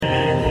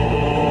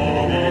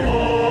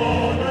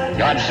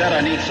God said,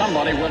 I need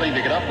somebody willing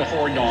to get up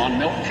before dawn,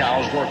 milk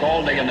cows, work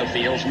all day in the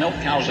fields, milk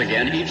cows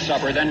again, eat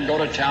supper, then go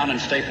to town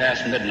and stay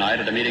past midnight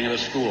at a meeting of the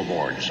school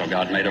board. So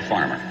God made a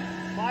farmer.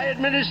 My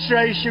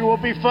administration will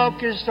be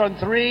focused on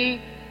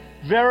three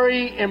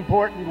very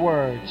important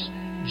words: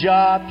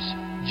 jobs,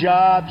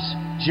 jobs,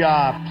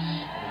 jobs.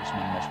 A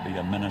policeman must be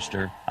a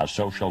minister, a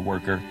social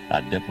worker,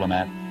 a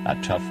diplomat,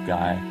 a tough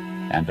guy,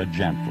 and a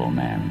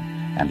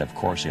gentleman. And of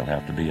course he'll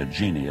have to be a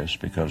genius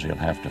because he'll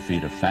have to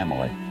feed a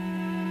family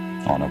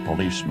on a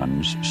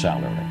policeman's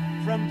salary.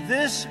 From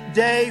this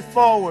day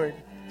forward,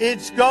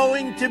 it's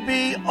going to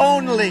be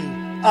only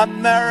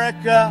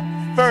America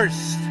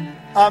first.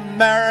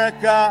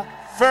 America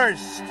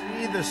first.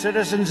 We, the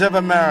citizens of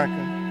America,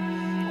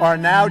 are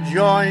now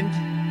joined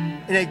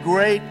in a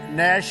great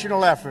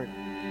national effort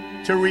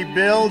to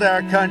rebuild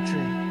our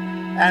country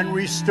and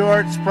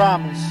restore its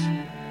promise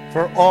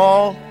for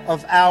all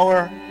of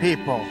our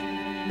people.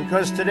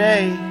 Because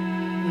today,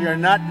 we are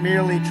not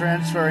merely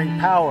transferring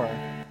power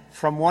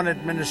from one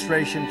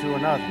administration to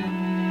another,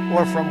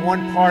 or from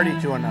one party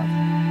to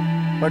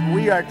another, but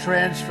we are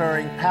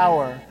transferring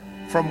power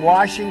from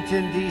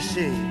Washington,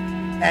 D.C.,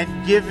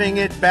 and giving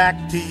it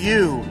back to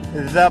you,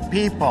 the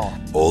people.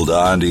 Hold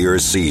on to your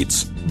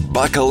seats.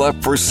 Buckle up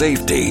for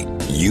safety.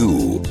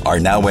 You are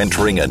now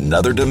entering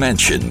another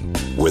dimension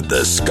with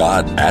the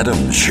Scott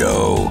Adams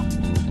Show.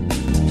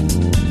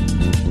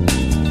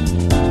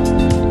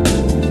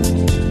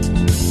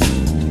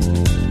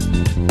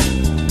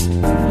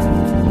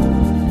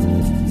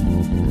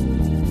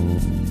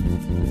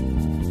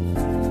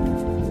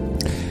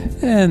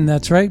 And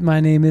that's right. My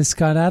name is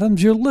Scott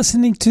Adams. You're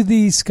listening to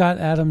the Scott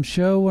Adams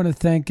Show. I want to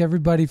thank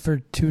everybody for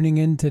tuning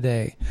in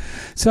today.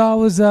 So I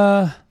was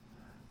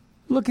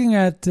looking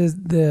at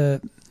a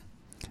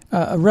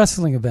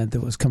wrestling event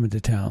that was coming to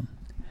town.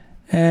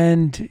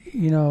 And,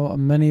 you know,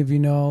 many of you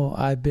know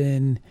I've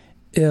been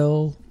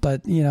ill,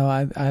 but, you know,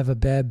 I have a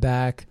bad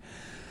back.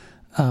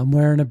 I'm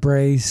wearing a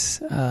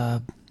brace.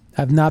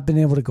 I've not been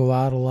able to go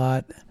out a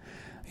lot.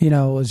 You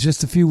know, it was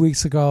just a few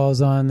weeks ago I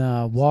was on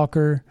a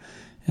walker.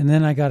 And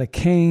then I got a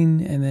cane,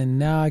 and then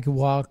now I can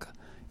walk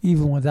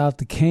even without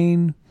the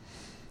cane.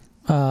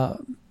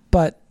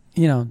 But,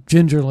 you know,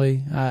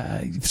 gingerly,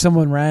 if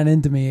someone ran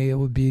into me, it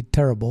would be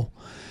terrible.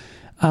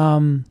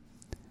 But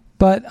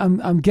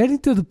I'm getting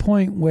to the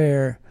point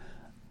where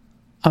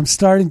I'm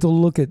starting to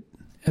look at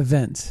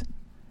events.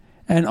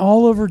 And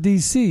all over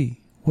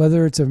D.C.,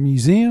 whether it's a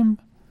museum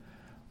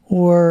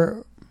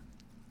or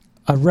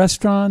a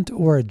restaurant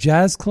or a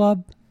jazz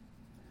club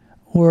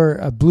or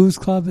a blues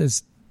club,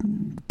 it's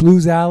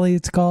Blues Alley,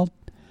 it's called.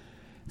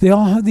 They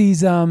all have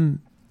these,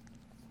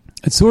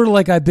 it's sort of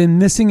like I've been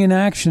missing in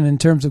action in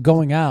terms of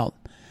going out.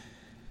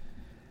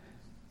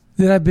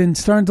 That I've been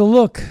starting to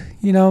look,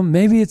 you know,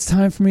 maybe it's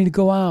time for me to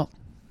go out.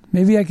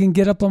 Maybe I can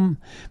get up on,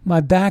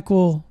 my back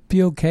will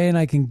be okay and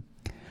I can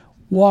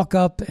walk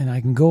up and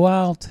I can go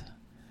out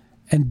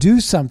and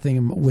do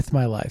something with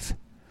my life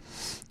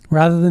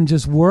rather than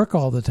just work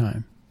all the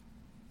time.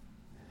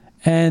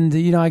 And,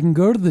 you know, I can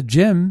go to the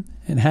gym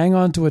and hang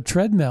on to a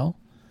treadmill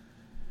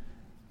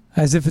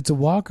as if it's a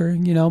walker,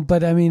 you know,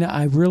 but I mean,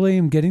 I really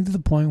am getting to the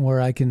point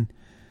where I can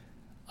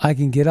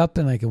get up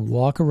and I can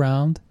walk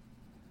around,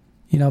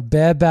 you know,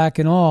 bad back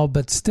and all,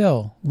 but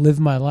still live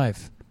my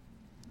life.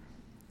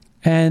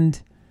 And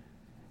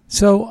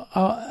so,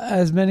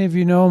 as many of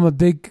you know, I'm a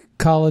big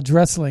college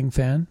wrestling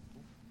fan.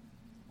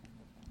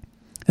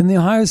 And the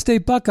Ohio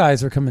State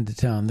Buckeyes are coming to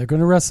town. They're going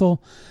to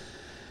wrestle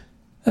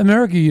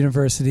American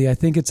University. I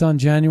think it's on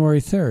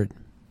January 3rd.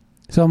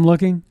 So I'm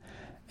looking.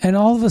 And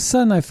all of a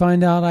sudden, I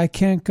find out I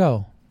can't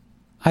go.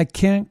 I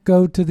can't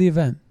go to the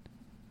event.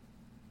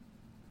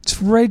 It's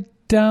right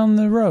down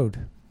the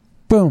road.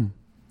 Boom.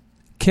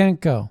 Can't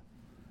go.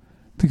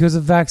 Because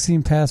of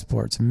vaccine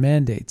passports and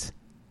mandates.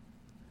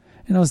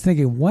 And I was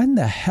thinking, when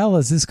the hell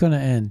is this going to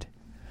end?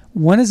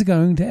 When is it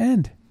going to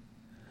end?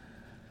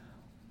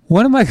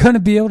 When am I going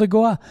to be able to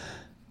go out?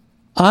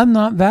 I'm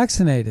not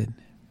vaccinated.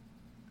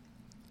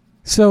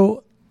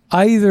 So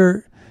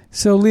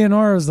So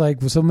Leonora was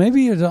like, well, so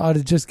maybe you ought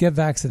to just get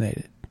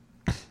vaccinated.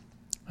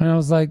 And I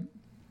was like,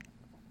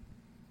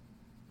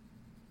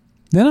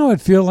 then I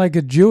would feel like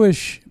a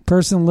Jewish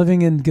person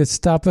living in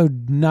Gestapo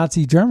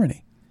Nazi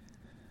Germany.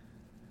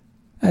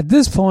 At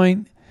this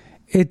point,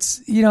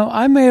 it's, you know,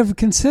 I may have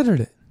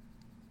considered it.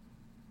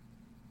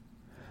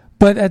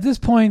 But at this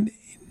point,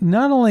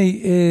 not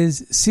only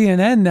is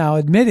CNN now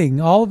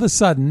admitting all of a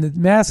sudden that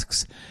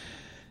masks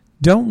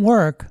don't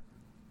work,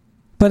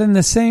 but in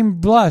the same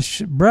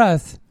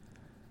breath,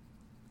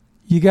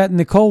 you got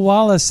Nicole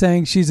Wallace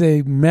saying she's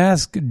a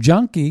mask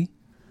junkie.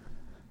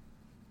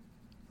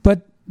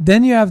 But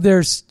then you have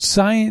their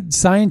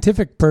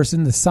scientific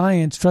person, the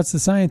science, trust the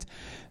science.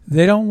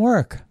 They don't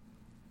work.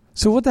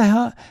 So what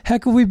the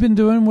heck have we been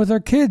doing with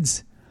our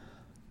kids?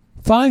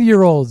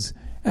 5-year-olds.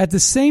 At the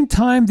same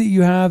time that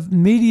you have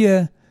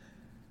media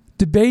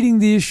debating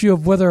the issue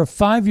of whether a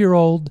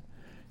 5-year-old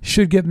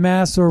should get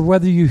masks, or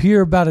whether you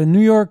hear about a New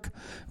York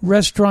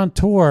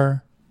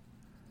restaurateur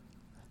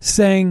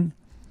saying,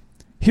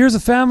 here's a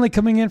family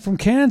coming in from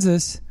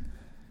Kansas,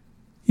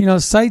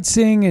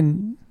 sightseeing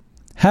and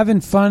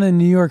having fun in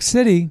New York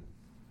City.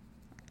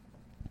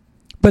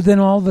 But then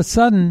all of a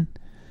sudden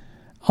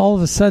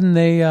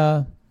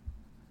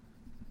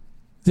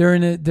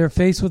they're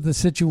faced with a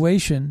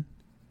situation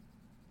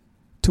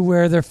to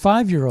where their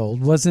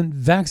 5-year-old wasn't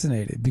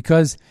vaccinated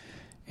because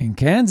in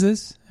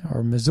Kansas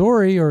or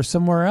Missouri or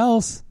somewhere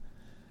else,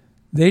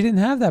 they didn't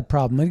have that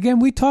problem. And again,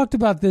 we talked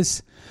about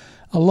this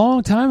a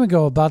long time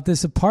ago, about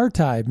this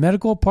apartheid,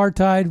 medical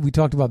apartheid. We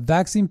talked about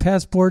vaccine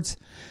passports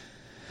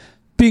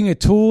being a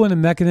tool and a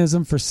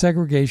mechanism for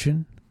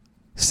segregating,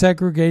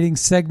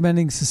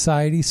 segmenting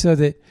society so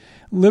that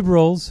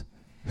liberals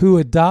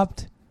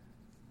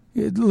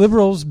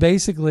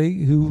basically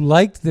who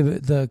liked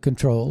the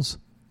controls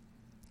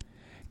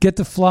get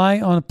to fly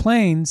on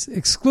planes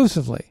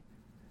exclusively.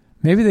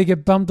 Maybe they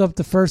get bumped up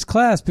to first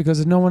class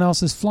because no one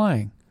else is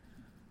flying.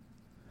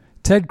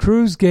 Ted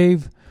Cruz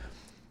gave,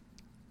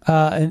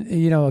 at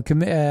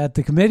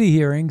the committee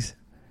hearings,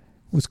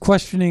 was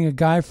questioning a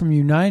guy from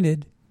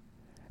United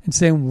and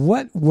saying,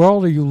 "What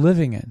world are you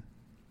living in?"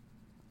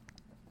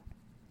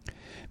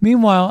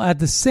 Meanwhile, at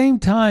the same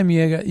time,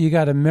 you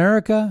got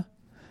American,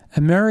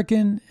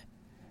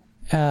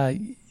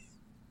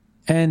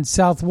 and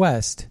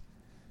Southwest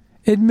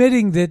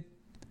admitting that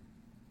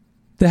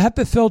the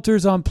HEPA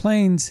filters on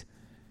planes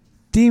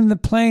deem the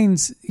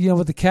planes,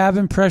 with the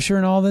cabin pressure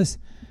and all this,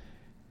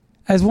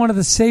 as one of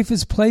the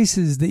safest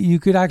places that you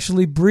could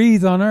actually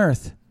breathe on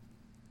Earth.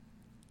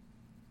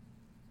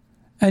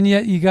 And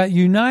yet you got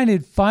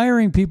United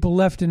firing people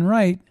left and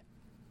right.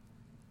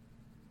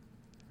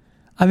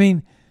 I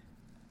mean,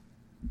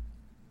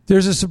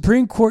 there's a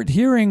Supreme Court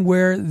hearing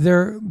where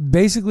they're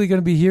basically going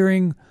to be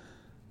hearing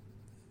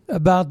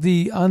about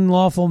the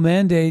unlawful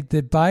mandate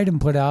that Biden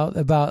put out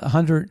about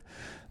 100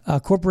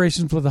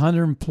 corporations with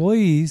 100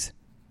 employees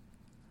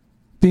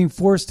being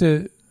forced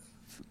to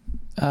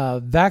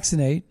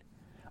vaccinate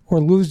or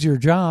lose your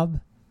job.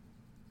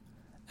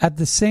 At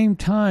the same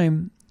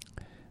time,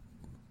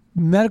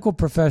 medical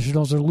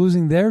professionals are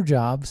losing their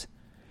jobs.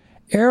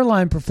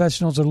 Airline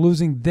professionals are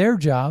losing their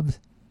jobs.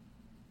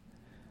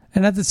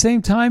 And at the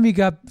same time, you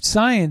got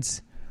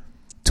science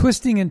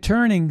twisting and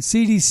turning.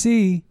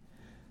 CDC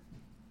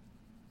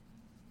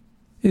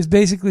is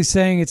basically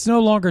saying it's no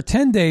longer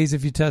 10 days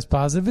if you test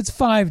positive. It's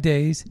 5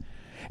 days.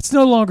 It's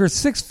no longer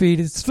 6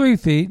 feet. It's 3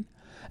 feet.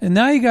 And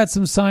now you got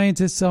some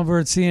scientists over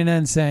at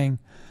CNN saying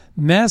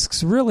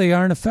masks really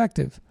aren't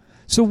effective.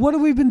 So what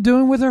have we been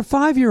doing with our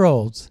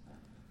 5-year-olds?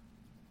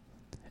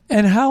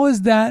 And how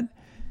is that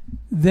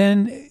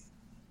then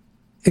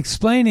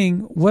explaining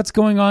what's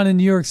going on in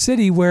New York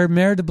City, where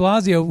Mayor de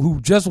Blasio, who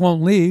just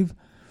won't leave,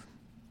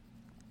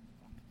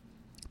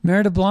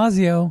 Mayor de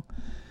Blasio,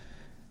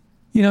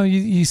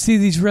 you see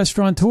these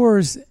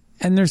restaurateurs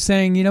and they're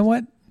saying, you know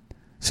what?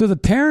 So the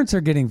parents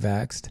are getting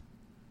vaxxed.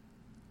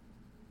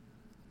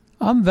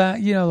 I'm not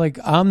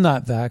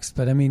vaxxed,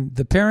 but I mean,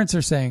 the parents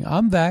are saying,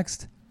 I'm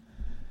vaxxed,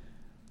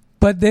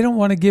 but they don't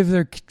want to give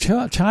their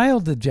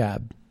child the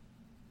jab.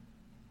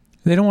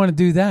 They don't want to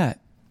do that.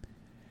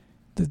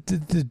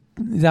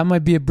 That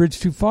might be a bridge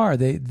too far.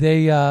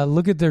 They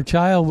look at their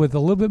child with a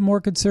little bit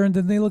more concern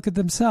than they look at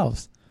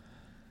themselves.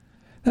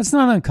 That's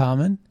not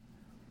uncommon.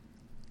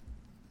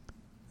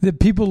 That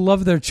people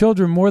love their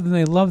children more than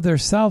they love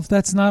themselves,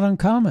 that's not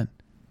uncommon.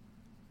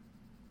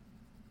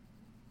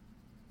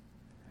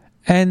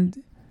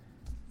 And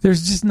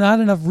there's just not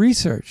enough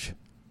research,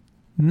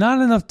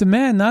 not enough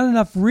demand, not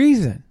enough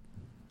reason.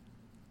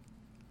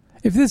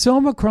 If this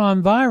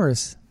Omicron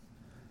virus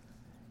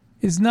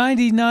is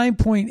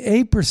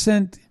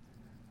 99.8%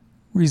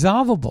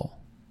 resolvable,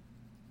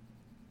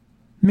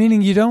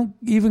 meaning you don't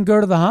even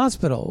go to the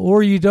hospital,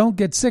 or you don't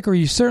get sick, or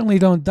you certainly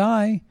don't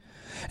die.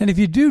 And if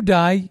you do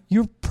die,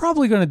 you're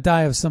probably going to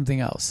die of something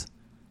else.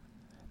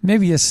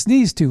 Maybe you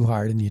sneezed too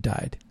hard and you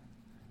died.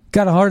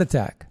 Got a heart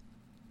attack.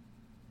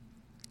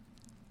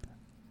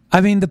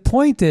 I mean, the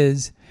point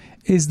is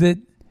that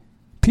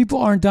people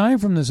aren't dying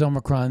from this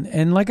Omicron.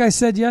 And like I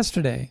said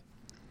yesterday,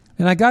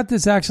 and I got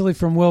this actually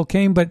from Will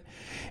Cain, but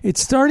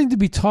it's starting to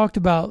be talked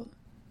about,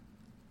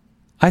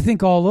 I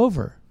think, all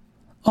over.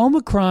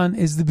 Omicron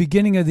is the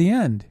beginning of the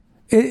end.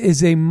 It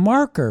is a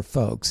marker,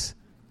 folks.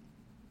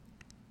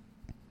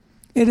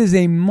 It is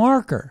a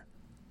marker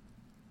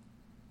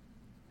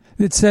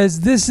that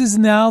says this is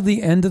now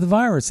the end of the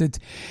virus.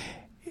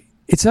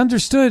 It's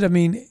understood. I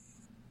mean,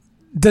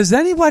 does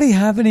anybody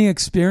have any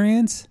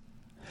experience?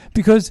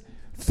 Because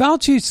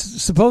Fauci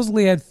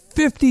supposedly had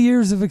 50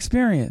 years of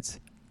experience,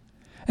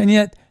 and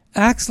yet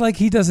acts like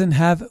he doesn't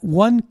have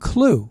one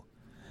clue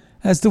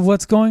as to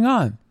what's going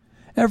on.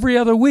 Every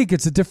other week,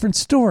 it's a different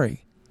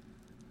story,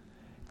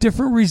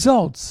 different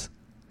results.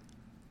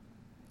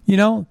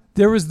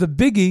 There was the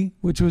biggie,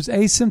 which was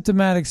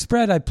asymptomatic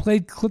spread. I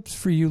played clips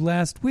for you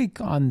last week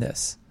on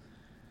this.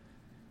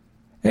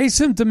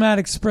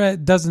 Asymptomatic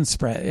spread doesn't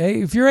spread.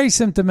 If you're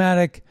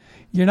asymptomatic,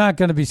 you're not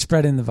going to be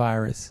spreading the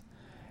virus.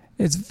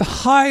 It's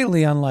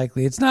highly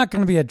unlikely. It's not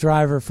going to be a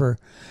driver for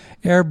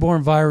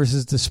airborne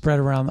viruses to spread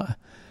around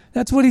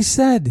That's what he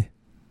said.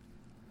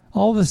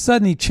 All of a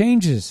sudden he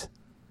changes.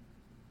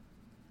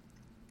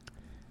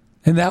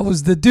 And that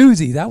was the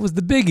doozy. That was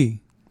the biggie.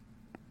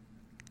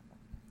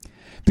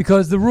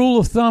 Because the rule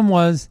of thumb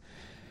was,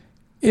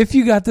 if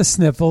you got the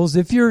sniffles,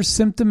 if you're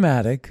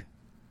symptomatic,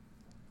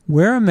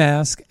 wear a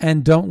mask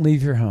and don't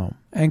leave your home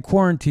and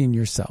quarantine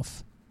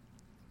yourself.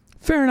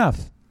 Fair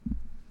enough.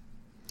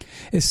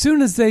 As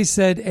soon as they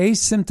said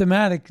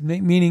asymptomatic,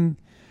 meaning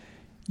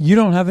you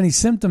don't have any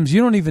symptoms,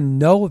 you don't even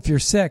know if you're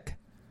sick,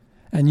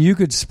 and you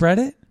could spread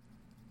it,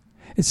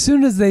 as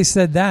soon as they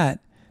said that,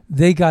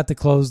 they got to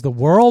close the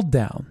world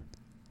down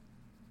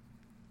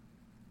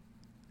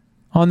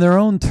on their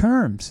own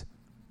terms.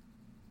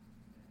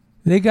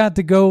 They got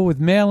to go with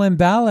mail-in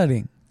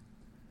balloting.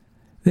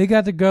 They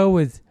got to go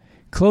with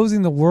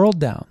closing the world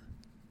down.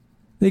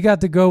 They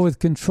got to go with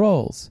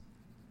controls.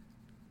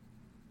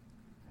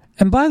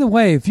 And by the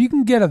way, if you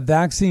can get a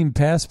vaccine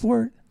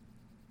passport,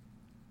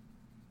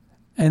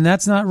 and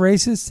that's not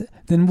racist,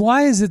 then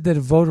why is it that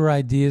a voter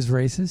ID is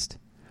racist?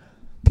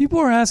 People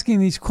are asking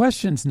these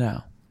questions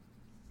now.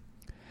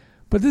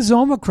 But this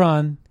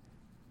Omicron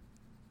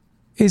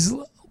is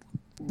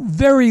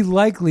very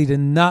likely to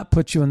not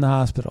put you in the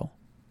hospital.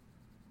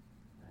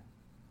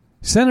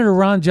 Senator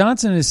Ron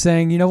Johnson is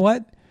saying, you know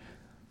what?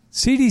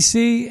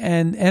 CDC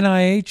and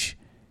NIH,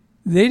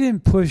 they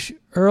didn't push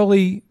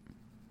early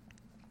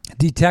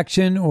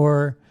detection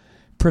or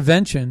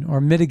prevention or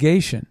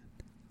mitigation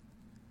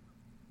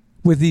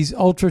with these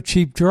ultra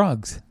cheap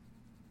drugs.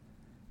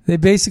 They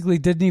basically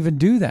didn't even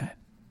do that.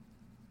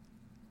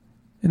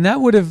 And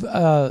that would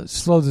have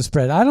slowed the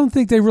spread. I don't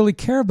think they really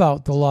care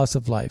about the loss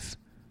of life.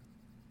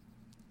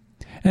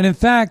 And in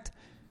fact,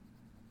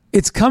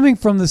 it's coming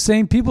from the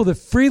same people that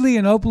freely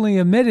and openly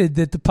admitted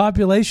that the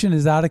population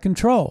is out of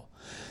control,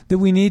 that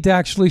we need to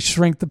actually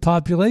shrink the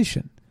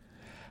population.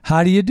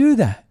 How do you do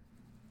that?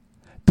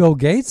 Bill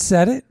Gates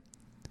said it.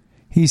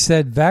 He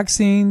said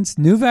vaccines,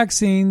 new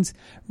vaccines,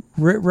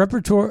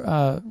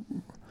 reproductive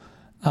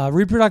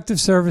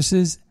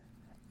services,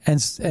 and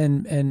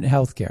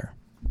healthcare.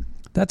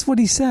 That's what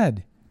he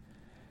said.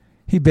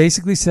 He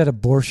basically said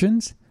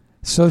abortions,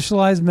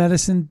 socialized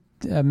medicine,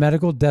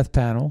 medical death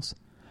panels,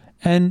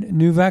 and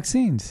new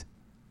vaccines.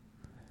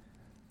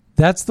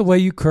 That's the way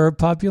you curb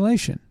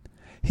population.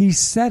 He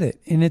said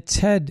it in a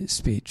TED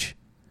speech.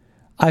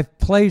 I've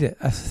played it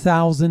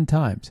 1,000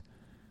 times.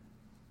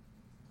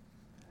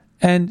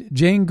 And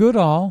Jane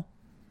Goodall,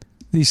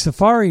 the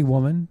Safari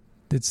woman,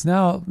 that's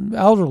now an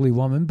elderly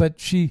woman, but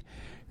she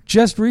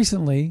just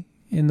recently,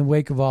 in the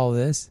wake of all of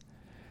this,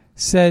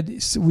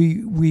 said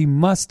we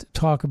must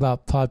talk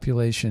about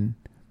population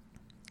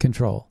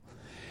control.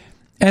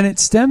 And it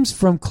stems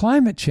from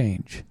climate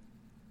change.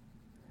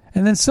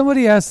 And then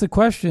somebody asked the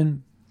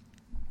question,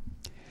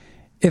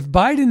 if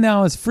Biden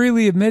now is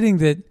freely admitting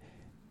that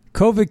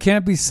COVID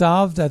can't be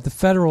solved at the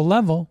federal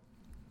level,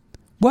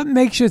 what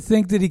makes you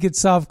think that he could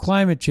solve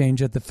climate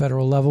change at the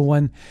federal level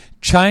when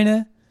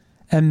China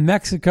and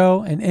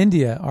Mexico and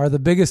India are the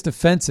biggest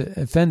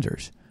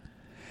offenders?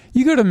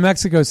 You go to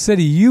Mexico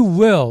City, you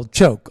will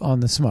choke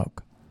on the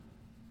smoke.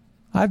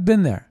 I've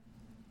been there.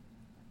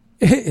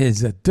 It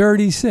is a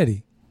dirty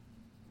city.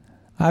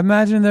 I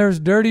imagine there's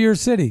dirtier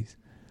cities.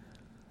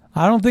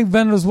 I don't think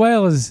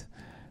Venezuela's,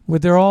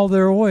 with all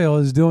their oil,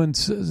 is doing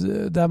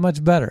that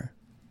much better.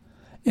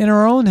 In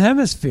our own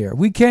hemisphere,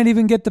 we can't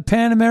even get the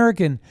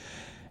Pan-American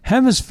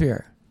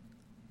hemisphere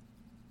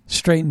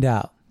straightened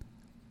out.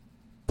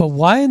 But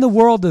why in the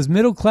world does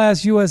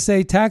middle-class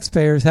USA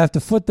taxpayers have to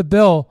foot the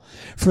bill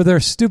for their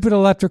stupid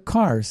electric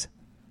cars?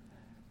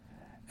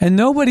 And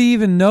nobody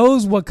even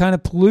knows what kind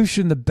of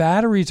pollution the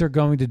batteries are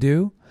going to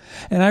do.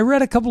 And I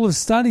read a couple of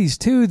studies,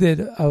 too,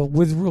 that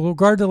with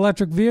regard to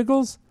electric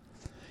vehicles,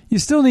 you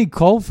still need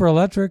coal for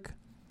electric.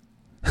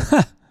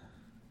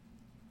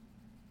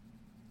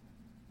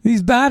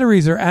 These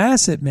batteries are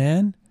acid,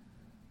 man.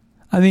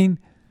 I mean,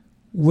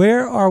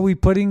 where are we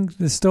putting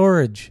the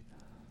storage?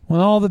 When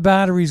all the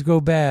batteries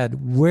go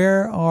bad,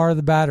 where are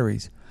the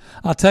batteries?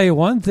 I'll tell you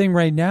one thing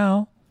right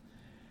now.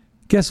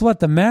 Guess what?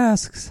 The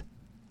masks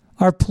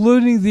are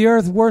polluting the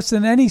earth worse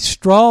than any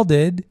straw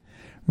did.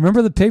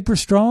 Remember the paper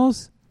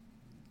straws?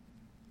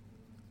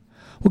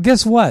 Well,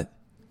 guess what?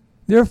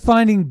 They're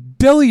finding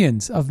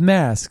billions of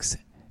masks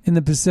in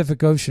the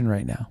Pacific Ocean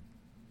right now.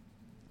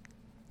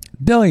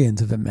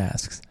 Billions of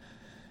masks.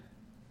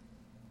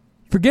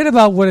 Forget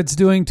about what it's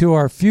doing to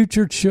our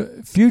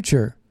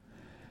future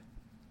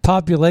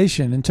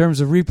population in terms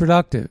of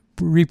reproduction.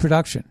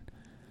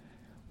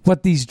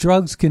 What these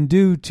drugs can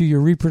do to your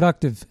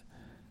reproductive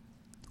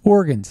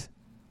organs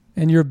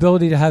and your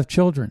ability to have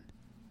children.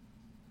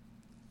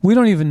 We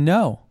don't even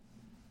know.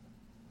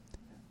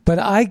 But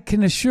I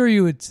can assure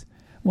you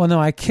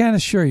I can't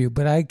assure you,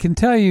 but I can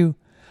tell you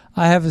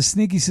I have a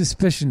sneaky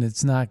suspicion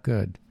it's not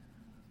good.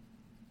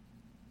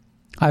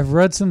 I've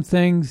read some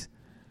things,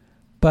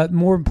 but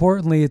more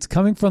importantly, it's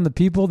coming from the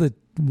people that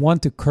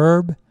want to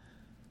curb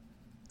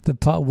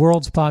the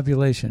world's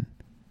population.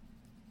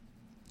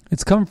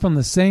 It's come from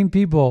the same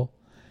people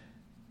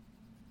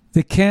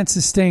They can't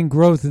sustain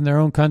growth in their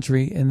own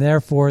country, and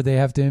therefore they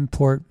have to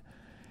import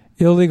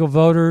illegal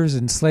voters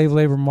and slave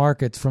labor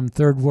markets from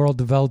third world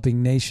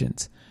developing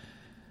nations.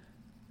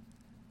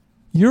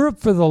 Europe,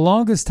 for the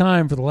longest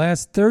time, for the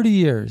last 30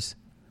 years,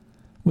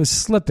 was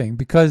slipping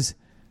because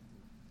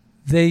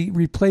they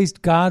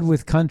replaced God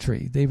with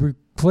country. They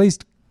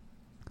replaced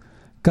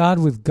God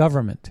with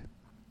government.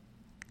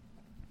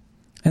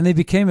 And they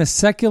became a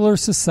secular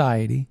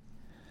society.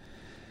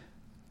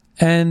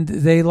 And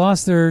they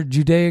lost their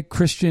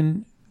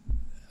Judeo-Christian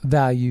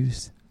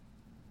values.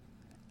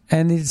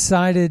 And they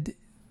decided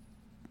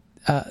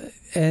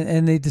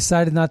they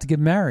decided not to get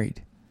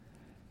married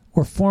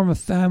or form a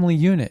family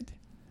unit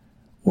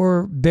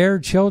or bear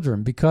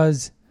children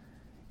because,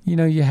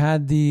 you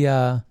had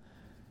the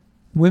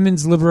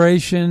women's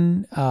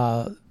liberation,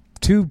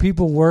 2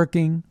 people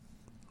working,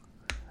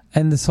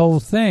 and this whole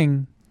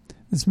thing,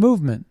 this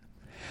movement.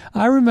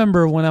 I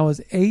remember when I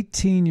was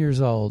 18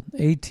 years old,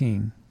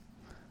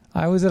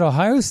 I was at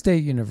Ohio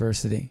State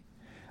University.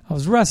 I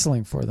was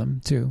wrestling for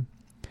them too.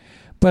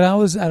 But I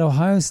was at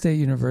Ohio State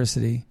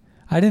University.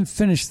 I didn't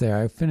finish there.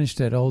 I finished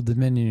at Old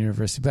Dominion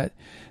University. But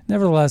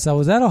nevertheless, I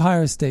was at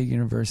Ohio State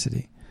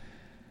University.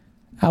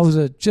 I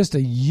was just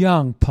a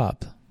young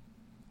pup,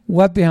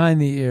 wet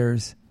behind the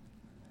ears.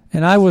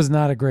 And I was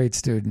not a great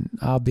student,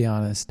 I'll be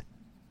honest.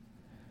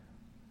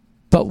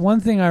 But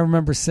one thing I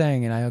remember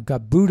saying, and I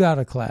got booed out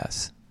of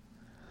class,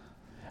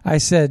 I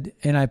said,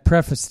 and I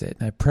prefaced it,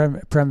 and I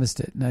premised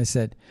it, and I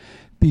said,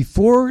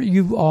 before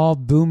you all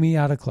boo me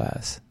out of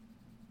class,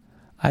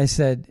 I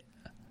said,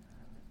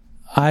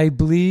 I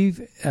believe,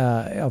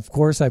 of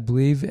course, I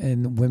believe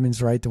in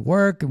women's right to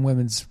work and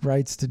women's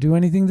rights to do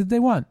anything that they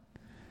want.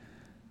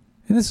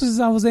 And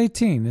I was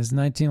 18. This is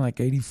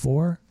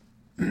 84?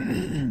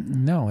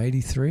 No,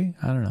 83?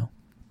 I don't know.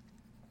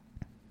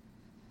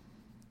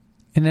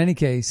 In any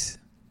case,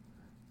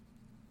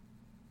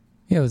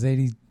 it was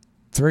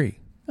 83.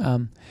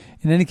 In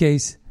any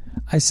case,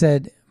 I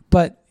said,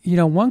 but,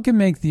 one can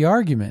make the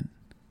argument.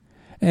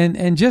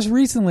 And just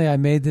recently I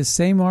made this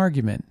same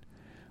argument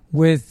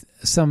with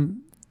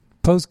some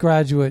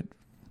postgraduate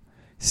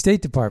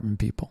State Department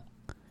people.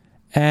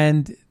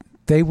 And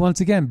they once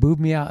again booed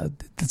me out.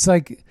 It's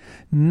like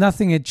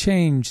nothing had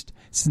changed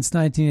since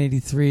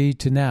 1983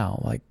 to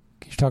now. Like,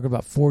 you're talking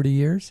about 40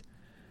 years.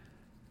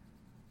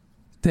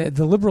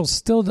 The liberals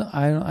still,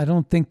 I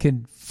don't think,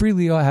 can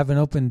freely have an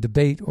open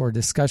debate or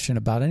discussion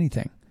about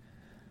anything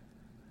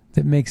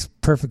that makes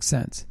perfect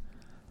sense.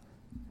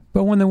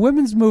 But when the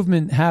women's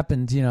movement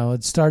happened,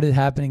 it started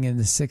happening in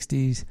the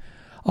 60s,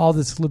 all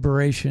this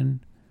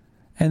liberation,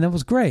 and that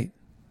was great.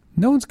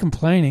 No one's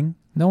complaining.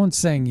 No one's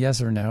saying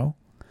yes or no.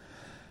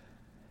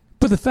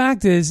 But the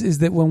fact is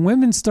that when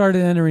women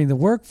started entering the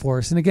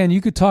workforce, and again,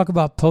 you could talk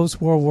about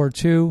post-World War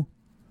II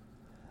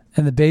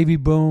and the baby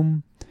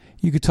boom.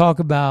 You could talk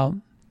about,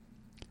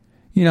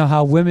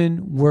 how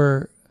women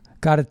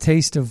got a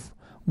taste of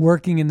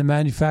working in the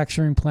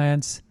manufacturing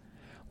plants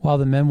while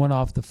the men went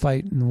off to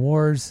fight in the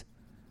wars.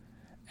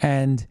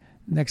 And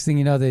next thing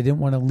you know, they didn't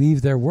want to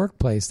leave their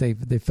workplace. They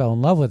fell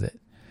in love with it.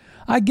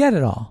 I get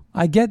it all.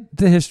 I get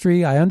the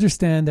history. I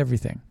understand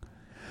everything.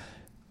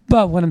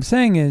 But what I'm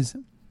saying is,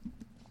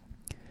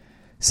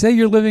 say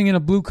you're living in a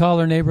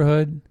blue-collar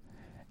neighborhood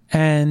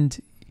and,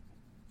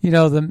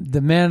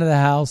 the man of the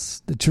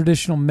house, the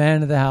traditional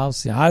man of the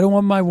house, I don't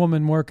want my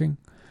woman working.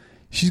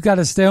 She's got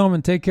to stay home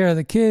and take care of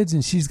the kids,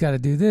 and she's got to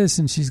do this,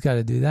 and she's got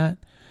to do that.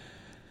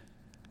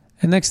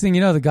 And next thing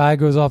you know, the guy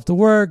goes off to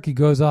work. He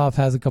goes off,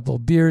 has a couple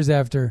of beers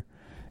after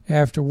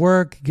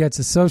work. He gets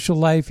a social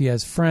life. He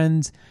has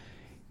friends.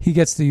 He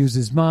gets to use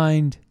his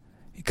mind.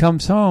 He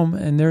comes home,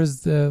 and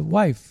there's the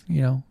wife,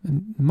 and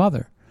the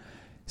mother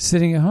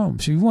sitting at home.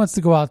 She wants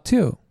to go out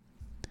too.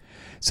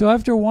 So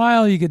after a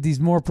while, you get these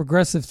more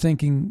progressive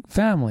thinking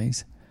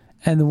families,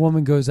 and the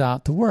woman goes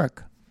out to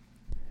work.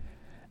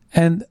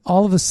 And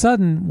all of a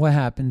sudden, what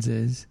happens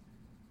is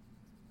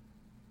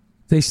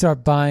they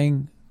start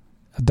buying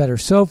a better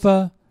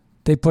sofa.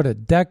 They put a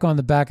deck on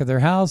the back of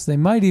their house. They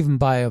might even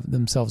buy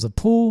themselves a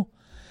pool.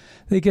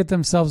 They get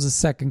themselves a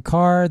second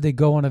car. They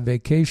go on a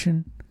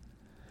vacation.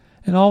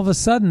 And all of a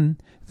sudden,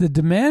 the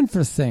demand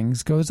for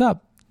things goes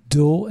up.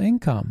 Dual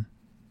income.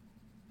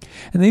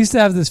 And they used to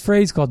have this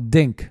phrase called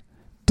DINK.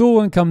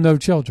 Dual income, no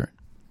children.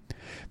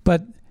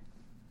 But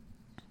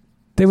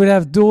they would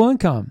have dual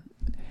income.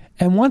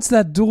 And once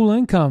that dual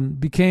income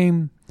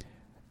became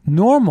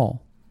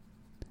normal,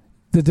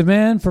 the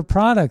demand for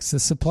products, the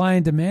supply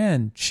and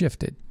demand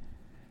shifted.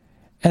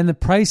 And the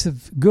price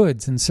of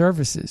goods and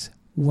services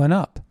went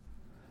up.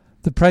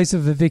 The price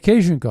of a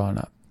vacation going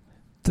up.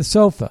 The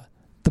sofa,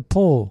 the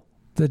pool,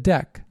 the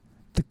deck,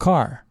 the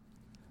car,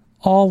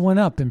 all went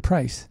up in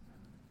price.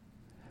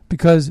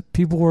 Because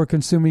people were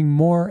consuming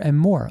more and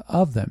more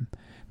of them.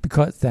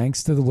 Because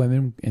thanks to the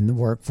women in the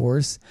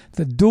workforce,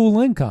 the dual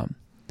income.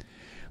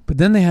 But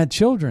then they had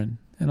children,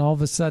 and all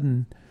of a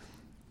sudden,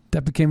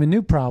 that became a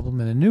new problem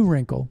and a new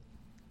wrinkle.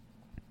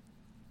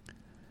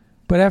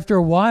 But after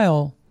a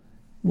while,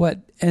 what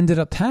ended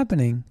up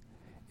happening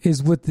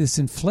is with this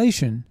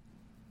inflation,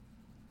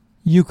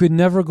 you could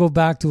never go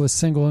back to a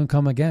single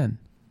income again.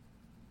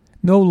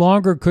 No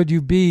longer could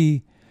you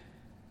be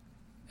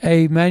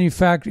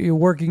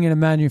working in a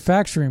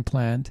manufacturing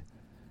plant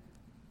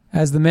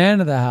as the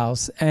man of the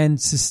house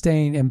and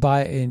sustain and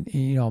buy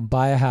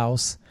a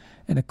house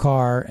and a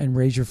car and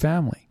raise your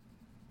family.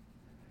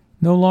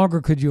 No longer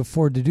could you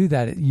afford to do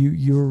that.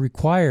 You were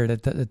required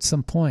at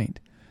some point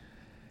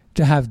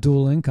to have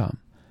dual income.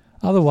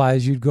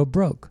 Otherwise, you'd go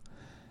broke.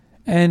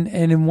 And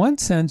in one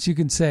sense, you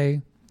can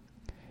say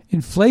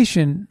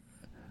inflation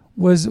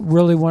was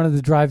really one of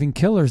the driving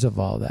killers of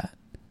all that.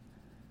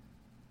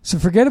 So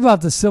forget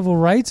about the civil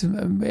rights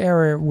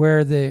era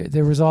where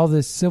there was all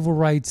this civil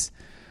rights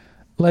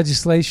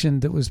legislation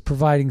that was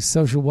providing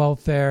social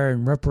welfare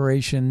and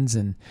reparations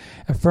and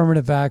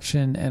affirmative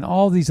action and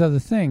all these other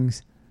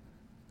things,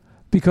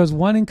 because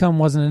one income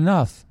wasn't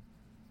enough.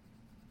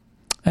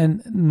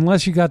 And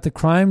unless you got the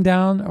crime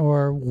down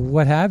or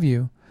what have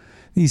you,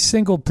 these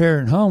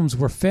single-parent homes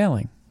were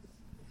failing.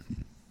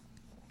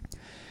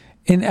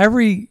 In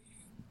every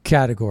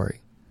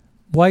category,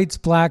 whites,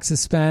 blacks,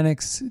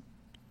 Hispanics,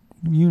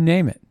 you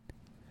name it.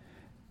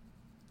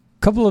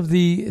 A couple of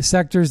the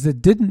sectors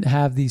that didn't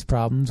have these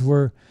problems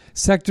were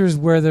sectors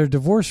where their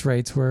divorce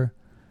rates were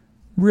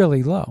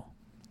really low,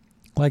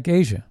 like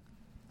Asia.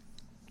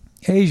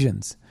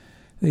 Asians,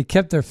 they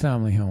kept their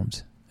family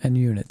homes and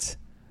units,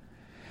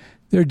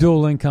 their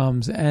dual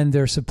incomes, and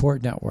their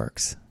support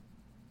networks.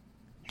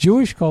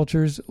 Jewish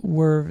cultures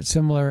were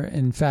similar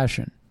in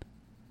fashion.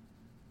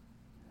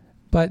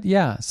 But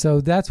yeah,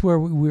 so that's where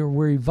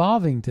we're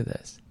evolving to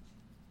this.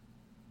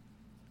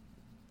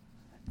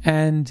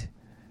 And,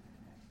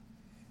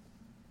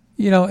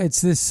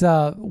 it's this,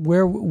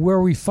 where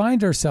we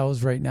find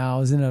ourselves right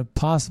now is in a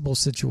possible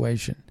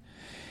situation.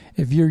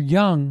 If you're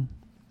young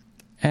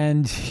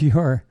and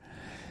you're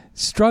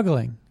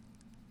struggling,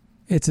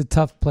 it's a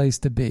tough place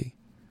to be.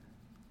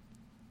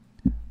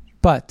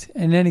 But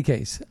in any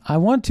case, I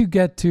want to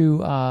get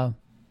to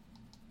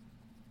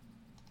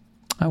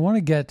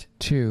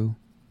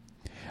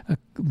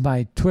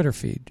my Twitter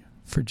feed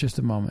for just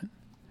a moment,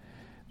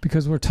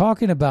 because we're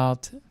talking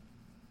about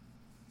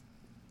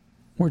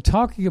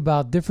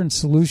different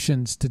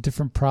solutions to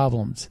different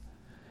problems.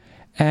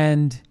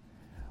 And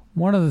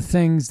one of the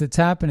things that's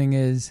happening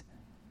is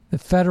the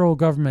federal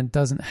government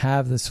doesn't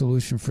have the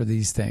solution for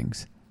these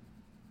things.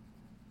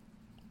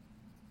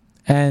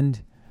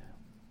 And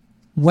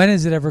when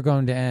is it ever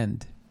going to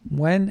end?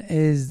 When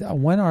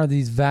are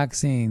these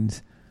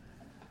vaccines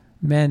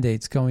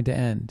mandates going to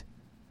end?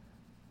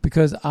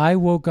 Because I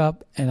woke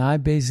up and I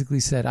basically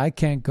said I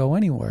can't go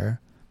anywhere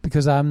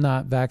because I'm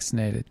not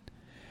vaccinated.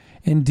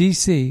 In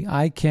D.C.,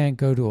 I can't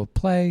go to a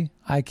play.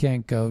 I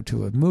can't go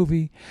to a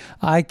movie.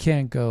 I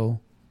can't go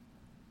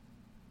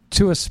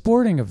to a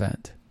sporting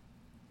event,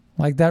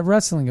 like that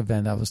wrestling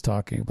event I was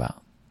talking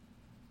about.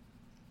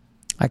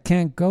 I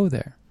can't go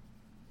there.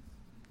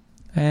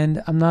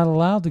 And I'm not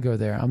allowed to go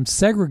there. I'm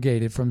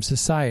segregated from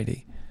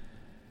society.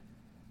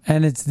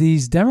 And it's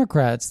these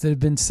Democrats that have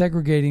been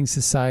segregating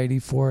society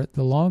for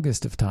the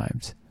longest of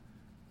times.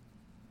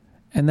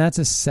 And that's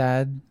a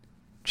sad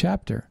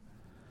chapter.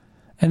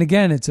 And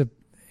again,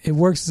 it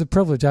works as a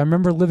privilege. I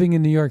remember living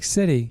in New York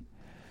City,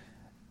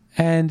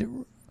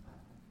 and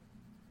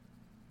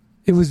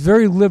it was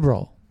very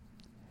liberal.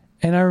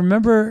 And I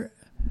remember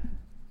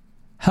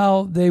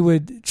how they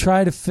would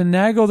try to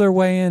finagle their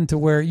way into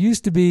where it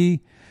used to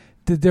be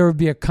that there would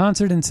be a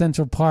concert in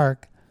Central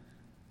Park,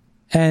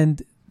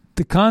 and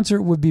the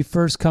concert would be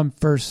first come,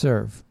 first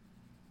serve.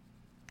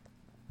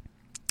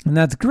 And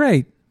that's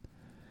great.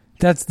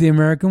 That's the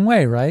American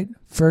way, right?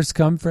 First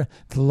come, the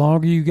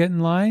longer you get in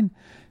line,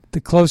 the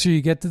closer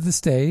you get to the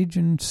stage,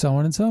 and so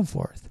on and so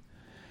forth.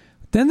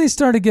 Then they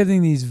started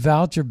getting these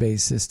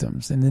voucher-based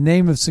systems in the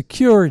name of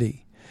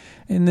security,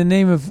 in the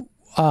name of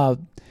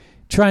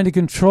trying to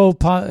control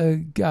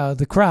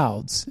the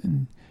crowds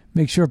and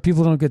make sure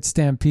people don't get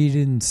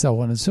stampeded and so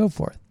on and so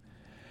forth.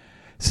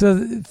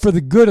 So for the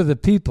good of the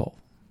people.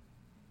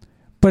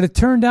 But it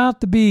turned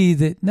out to be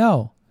that,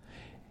 no,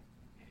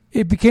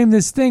 it became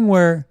this thing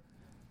where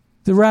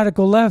the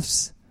radical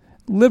lefts,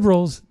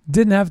 liberals,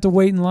 didn't have to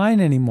wait in line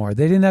anymore.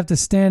 They didn't have to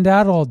stand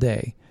out all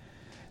day.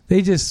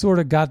 They just sort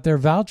of got their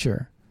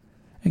voucher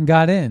and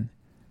got in.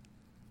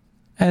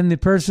 And the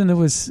person that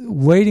was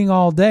waiting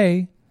all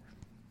day,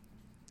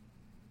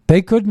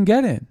 they couldn't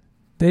get in.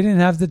 They didn't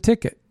have the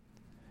ticket.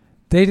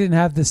 They didn't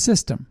have the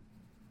system.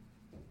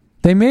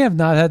 They may have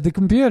not had the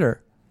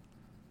computer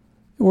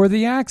or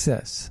the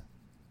access.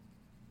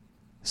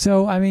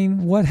 So, I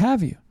mean, what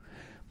have you?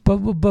 But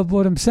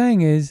what I'm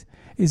saying is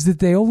that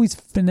they always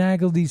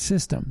finagle these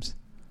systems.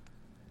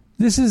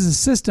 This is a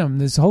system,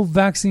 this whole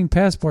vaccine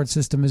passport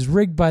system is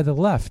rigged by the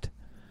left.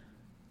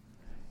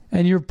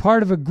 And you're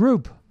part of a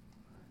group.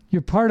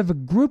 You're part of a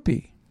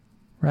groupie,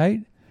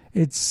 right?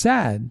 It's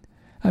sad.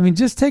 I mean,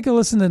 just take a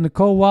listen to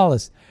Nicole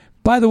Wallace.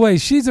 By the way,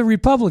 she's a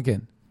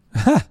Republican.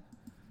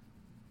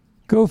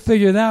 Go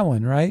figure that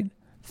one, right?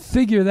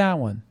 Figure that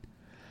one.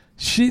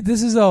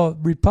 This is a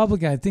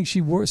Republican. I think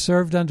she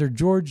served under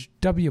George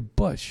W.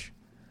 Bush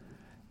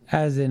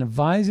as an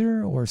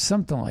advisor or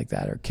something like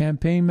that, or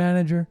campaign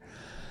manager.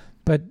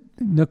 But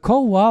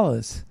Nicole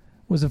Wallace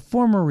was a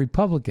former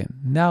Republican.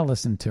 Now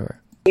listen to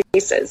her.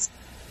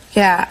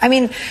 Yeah, I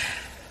mean,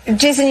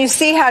 Jason, you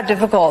see how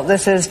difficult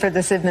this is for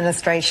this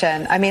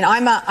administration. I mean,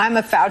 I'm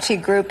a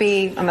Fauci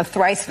groupie. I'm a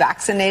thrice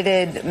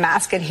vaccinated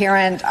mask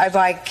adherent. I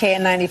buy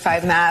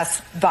KN95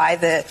 masks by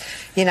the,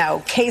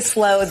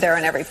 caseload. They're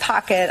in every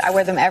pocket. I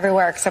wear them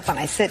everywhere except when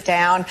I sit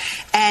down.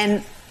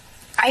 And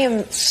I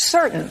am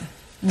certain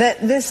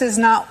that this is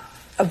not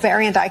a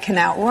variant I can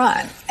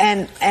outrun.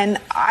 And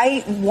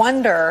I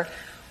wonder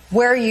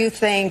where you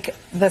think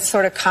the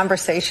sort of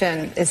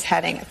conversation is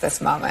heading at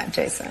this moment,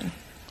 Jason.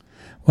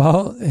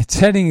 Well, it's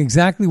heading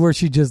exactly where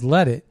she just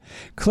led it.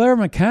 Claire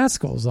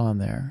McCaskill's on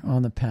there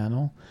on the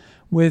panel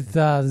with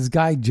this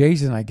guy,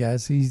 Jason, I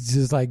guess. He's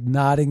just like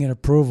nodding in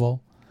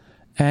approval.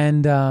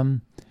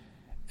 And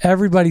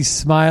everybody's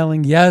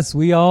smiling. Yes,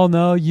 we all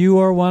know you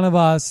are one of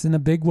us in a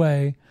big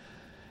way.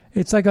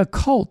 It's like a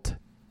cult,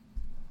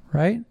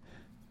 right?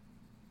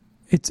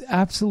 It's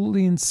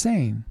absolutely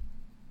insane.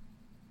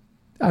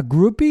 A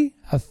groupie?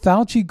 A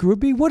Fauci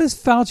groupie? What has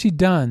Fauci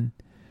done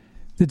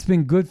that's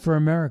been good for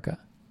America?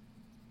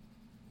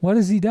 What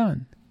has he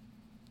done?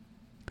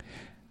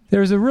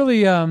 There's a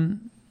really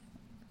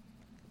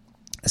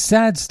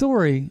sad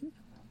story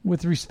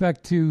with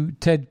respect to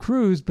Ted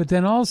Cruz, but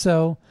then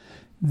also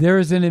there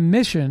is an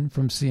admission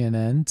from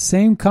CNN,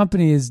 same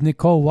company as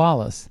Nicole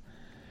Wallace,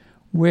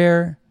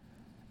 where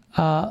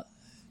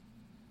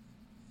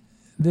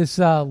this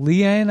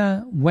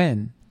Leana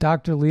Wen,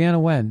 Dr. Leana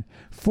Wen,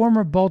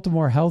 former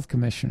Baltimore health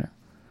commissioner,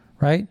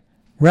 right?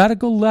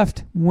 Radical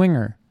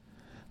left-winger.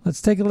 Let's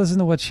take a listen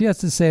to what she has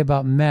to say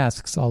about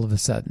masks all of a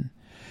sudden.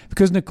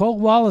 Because Nicole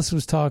Wallace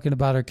was talking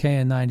about her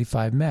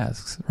KN95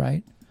 masks,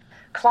 right?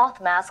 Cloth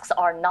masks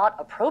are not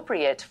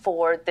appropriate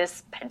for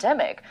this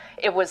pandemic.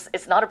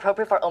 It's not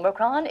appropriate for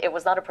Omicron. It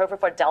was not appropriate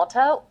for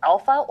Delta,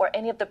 Alpha, or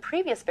any of the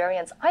previous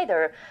variants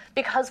either,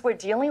 because we're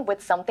dealing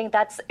with something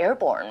that's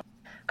airborne.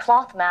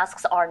 Cloth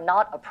masks are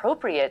not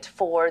appropriate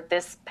for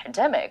this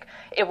pandemic.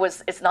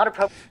 It's not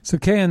appropriate. So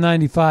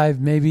KN95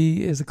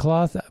 maybe is a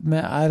cloth.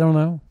 I don't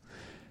know.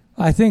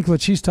 I think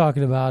what she's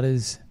talking about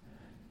is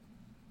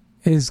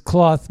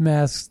cloth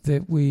masks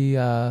that we,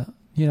 that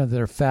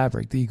are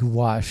fabric that you can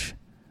wash,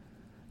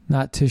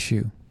 not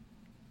tissue.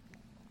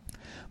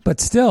 But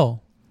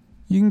still,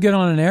 you can get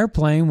on an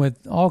airplane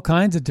with all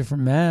kinds of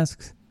different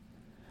masks.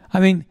 I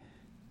mean,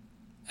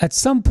 at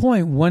some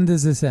point, when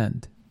does this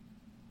end?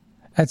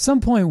 At some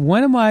point,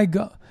 when am I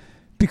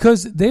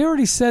because they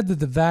already said that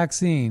the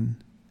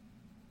vaccine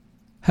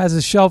has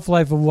a shelf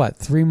life of what,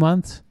 3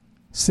 months?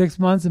 6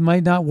 months? It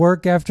might not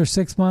work after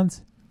 6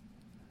 months?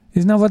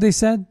 Isn't that what they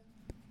said?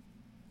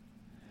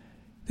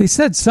 They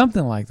said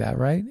something like that,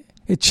 right?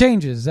 It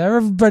changes.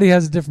 Everybody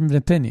has a different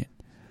opinion.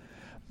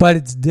 But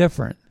it's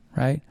different,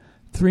 right?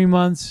 3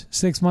 months,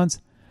 6 months.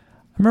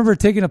 I remember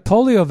taking a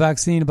polio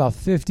vaccine about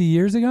 50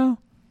 years ago.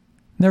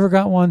 Never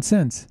got one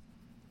since.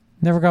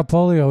 Never got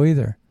polio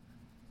either.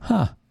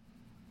 Huh.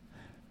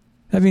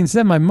 That being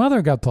said, my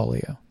mother got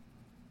polio.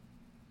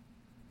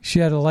 She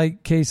had a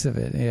light case of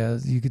it,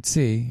 as you could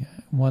see.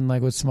 One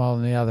leg was smaller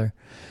than the other.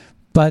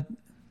 But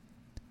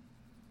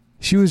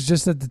she was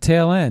just at the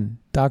tail end.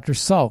 Dr.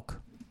 Salk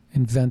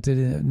invented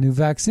a new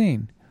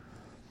vaccine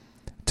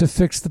to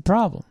fix the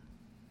problem.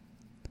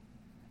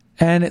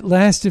 And it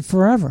lasted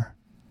forever,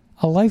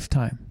 a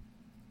lifetime.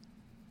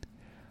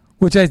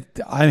 Which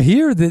I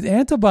hear that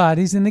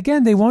antibodies, and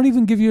again, they won't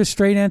even give you a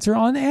straight answer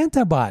on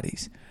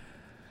antibodies.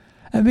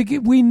 I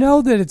mean, we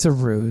know that it's a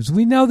ruse.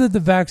 We know that the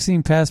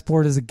vaccine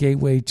passport is a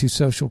gateway to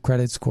social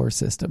credit score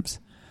systems.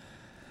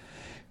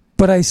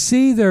 But I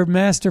see their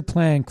master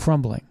plan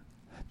crumbling.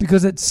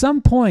 Because at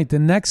some point, the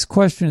next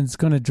question that's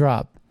going to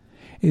drop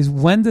is,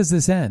 when does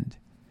this end?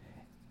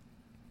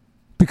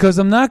 Because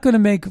I'm not going to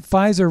make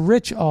Pfizer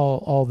rich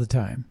all the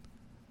time.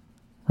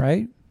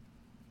 Right?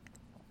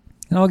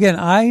 Now, again,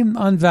 I'm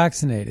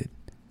unvaccinated.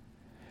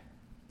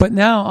 But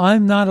now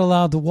I'm not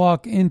allowed to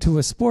walk into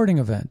a sporting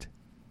event.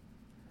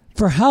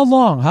 For how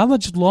long? How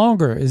much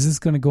longer is this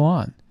going to go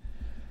on?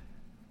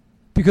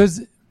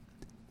 Because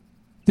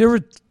there were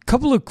a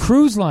couple of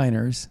cruise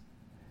liners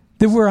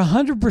that were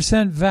 100%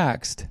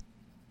 vaxxed.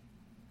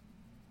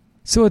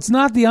 So it's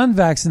not the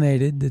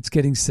unvaccinated that's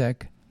getting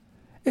sick.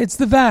 It's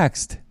the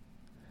vaxxed.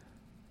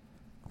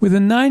 With a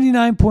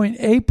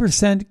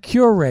 99.8%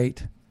 cure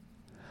rate,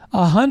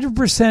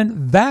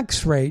 100%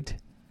 vax rate,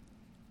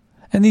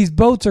 and these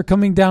boats are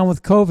coming down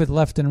with COVID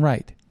left and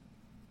right.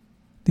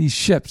 These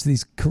ships,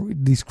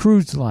 these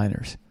cruise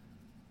liners.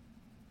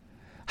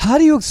 How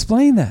do you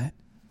explain that?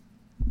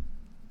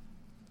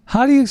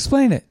 How do you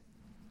explain it?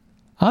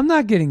 I'm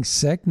not getting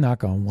sick,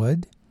 knock on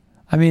wood.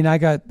 I mean, I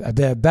got a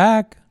bad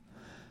back.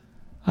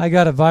 I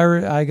got a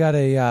virus. I got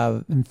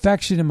a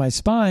infection in my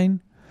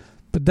spine,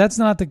 but that's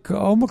not the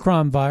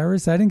Omicron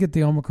virus. I didn't get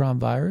the Omicron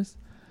virus.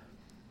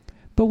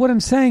 But what I'm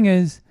saying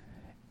is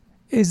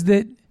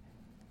that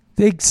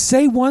they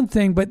say one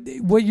thing, but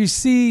what you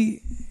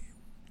see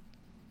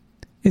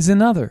is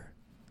another.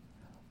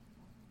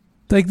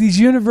 Like these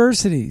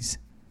universities,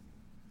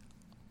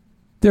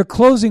 they're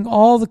closing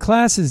all the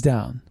classes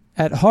down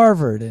at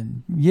Harvard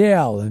and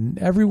Yale and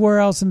everywhere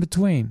else in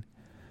between.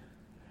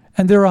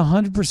 And they're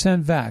 100%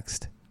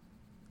 vaxxed.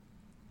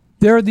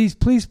 There are these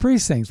police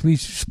precincts. We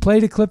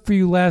played a clip for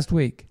you last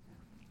week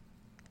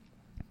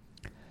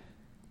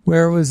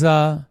where it was,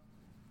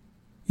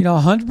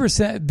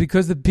 100%,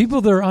 because the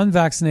people that are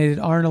unvaccinated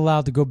aren't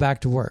allowed to go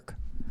back to work.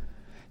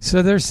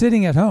 So they're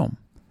sitting at home.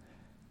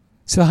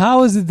 So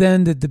how is it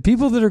then that the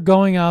people that are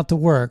going out to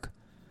work,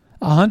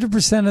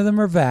 100% of them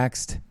are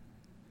vaxxed,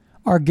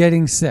 are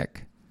getting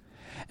sick?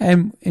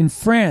 And in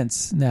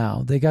France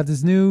now, they got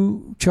this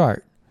new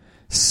chart.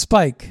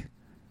 Spike,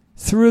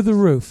 through the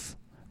roof.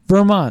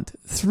 Vermont,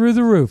 through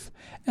the roof.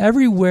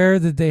 Everywhere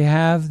that they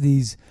have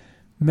these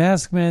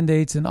mask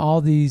mandates and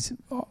all these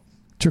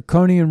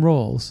draconian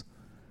rules,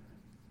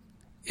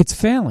 it's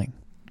failing.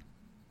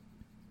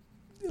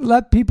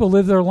 Let people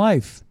live their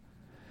life.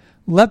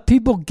 Let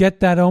people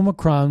get that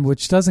Omicron,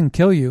 which doesn't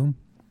kill you,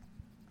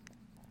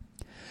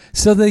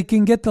 so they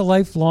can get the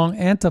lifelong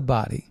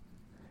antibody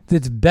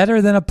that's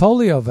better than a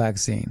polio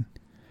vaccine.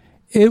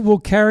 It will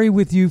carry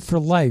with you for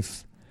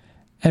life,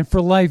 and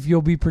for life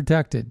you'll be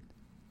protected.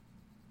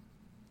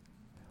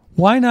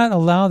 Why not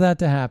allow that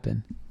to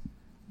happen?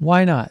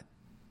 Why not?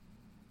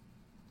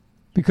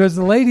 Because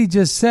the lady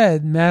just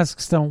said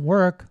masks don't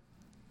work,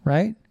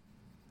 right?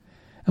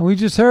 And we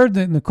just heard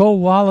that Nicole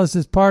Wallace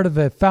is part of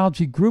a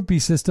Fauci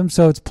groupie system,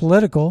 so it's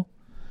political.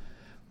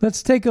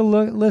 Let's take a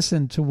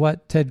listen to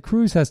what Ted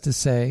Cruz has to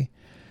say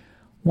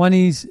when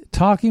he's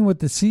talking with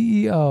the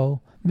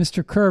CEO,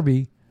 Mr.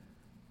 Kirby,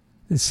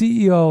 the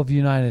CEO of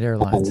United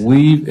Airlines. I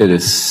believe it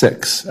is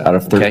 6 out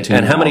of 13. Okay.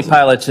 And how many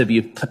pilots have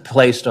you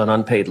placed on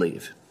unpaid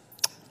leave?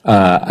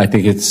 I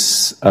think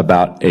it's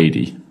about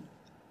 80.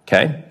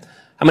 Okay.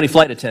 How many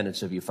flight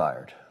attendants have you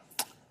fired?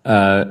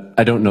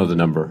 I don't know the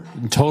number.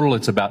 In total,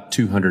 it's about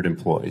 200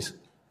 employees.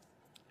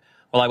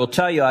 Well, I will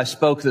tell you, I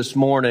spoke this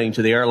morning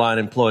to the Airline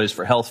Employees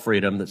for Health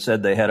Freedom that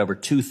said they had over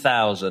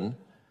 2,000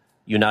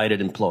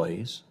 United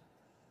employees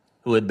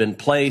who had been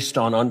placed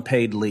on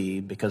unpaid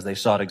leave because they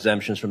sought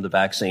exemptions from the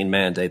vaccine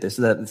mandate. They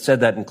said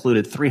that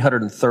included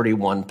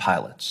 331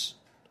 pilots.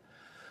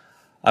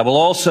 I will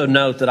also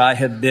note that I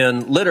have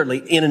been literally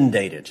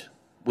inundated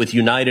with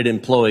United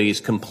employees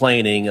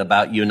complaining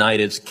about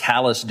United's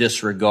callous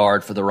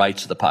disregard for the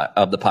rights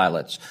of the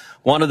pilots.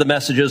 One of the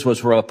messages was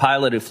from a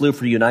pilot who flew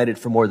for United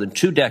for more than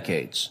 2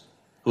 decades,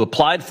 who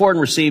applied for and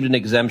received an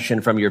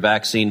exemption from your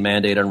vaccine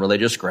mandate on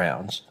religious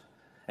grounds,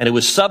 and who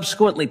was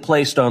subsequently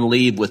placed on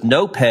leave with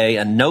no pay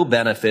and no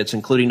benefits,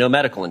 including no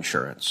medical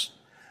insurance.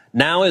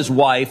 Now his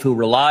wife, who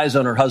relies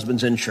on her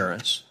husband's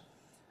insurance,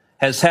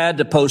 has had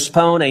to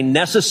postpone a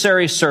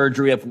necessary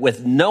surgery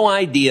with no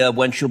idea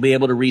when she'll be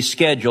able to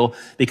reschedule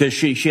because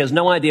she has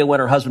no idea when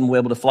her husband will be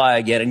able to fly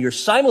again. And you're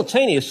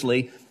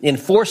simultaneously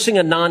enforcing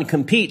a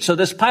non-compete, so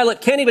this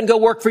pilot can't even go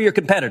work for your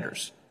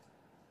competitors.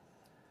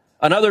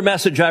 Another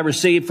message I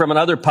received from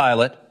another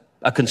pilot,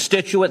 a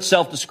constituent,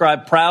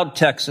 self-described proud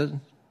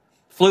Texan,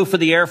 flew for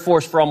the Air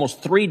Force for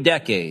almost 3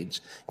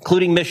 decades,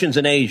 including missions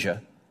in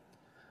Asia,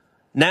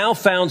 now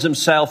finds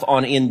himself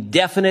on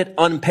indefinite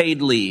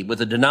unpaid leave with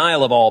a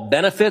denial of all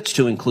benefits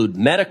to include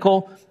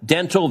medical,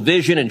 dental,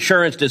 vision,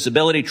 insurance,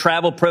 disability,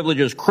 travel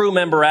privileges, crew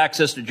member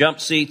access to jump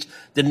seats,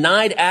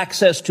 denied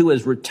access to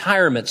his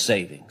retirement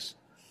savings.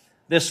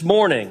 This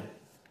morning,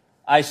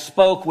 I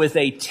spoke with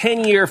a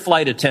 10-year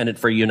flight attendant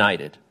for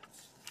United,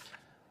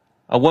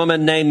 a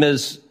woman named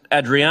Ms.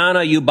 Adriana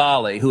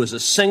Ubali, who is a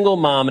single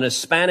mom, an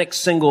Hispanic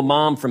single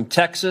mom from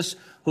Texas,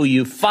 who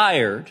you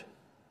fired.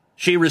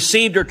 She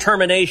received her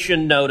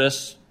termination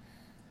notice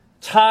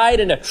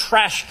tied in a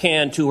trash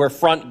can to her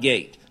front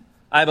gate.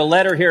 I have a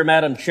letter here,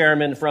 Madam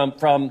Chairman, from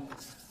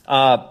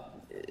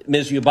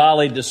Ms.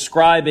 Ubali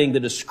describing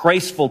the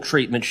disgraceful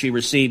treatment she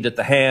received at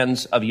the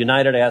hands of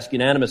United. I ask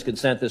unanimous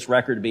consent this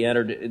letter be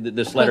entered in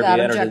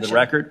the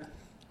record.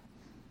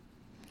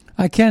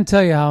 I can't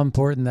tell you how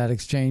important that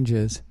exchange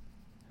is.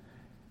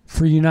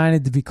 For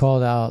United to be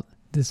called out,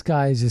 this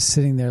guy is just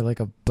sitting there like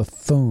a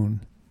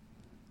buffoon.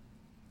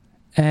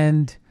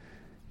 And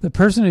the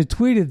person who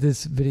tweeted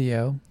this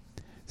video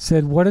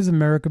said, "What is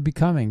America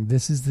becoming?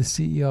 This is the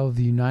CEO of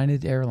the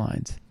United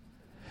Airlines."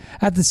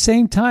 At the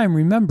same time,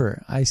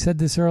 remember, I said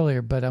this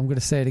earlier, but I'm going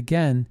to say it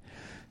again,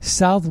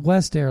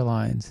 Southwest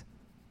Airlines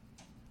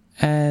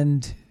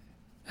and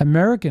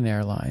American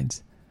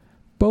Airlines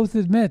both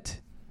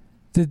admit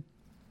that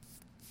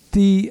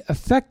the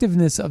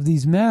effectiveness of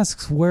these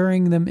masks,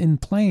 wearing them in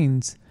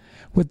planes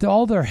with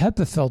all their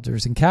HEPA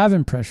filters and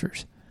cabin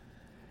pressures,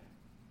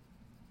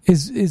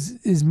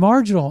 is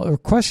marginal or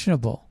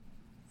questionable.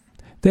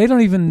 They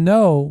don't even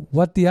know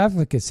what the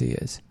efficacy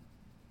is.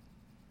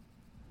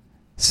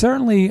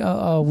 Certainly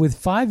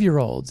with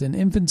 5-year-olds and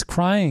infants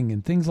crying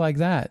and things like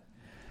that.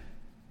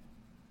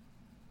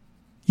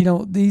 You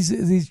know,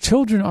 these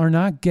children are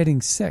not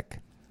getting sick.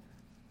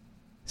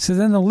 So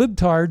then the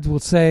libtards will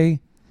say,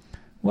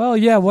 well,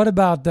 yeah, what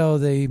about though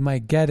they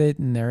might get it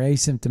and they're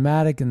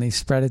asymptomatic and they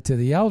spread it to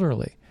the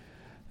elderly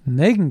and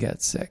they can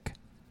get sick.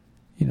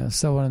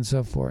 so on and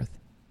so forth.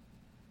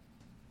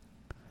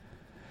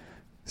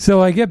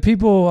 So I get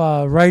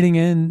people writing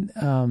in.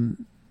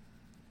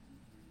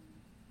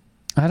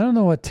 I don't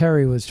know what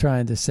Terry was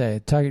trying to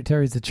say.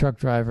 Terry's the truck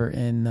driver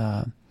in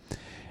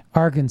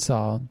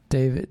Arkansas.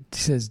 David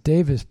says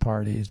Davis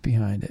Party is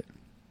behind it.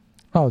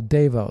 Oh,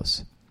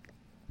 Davos.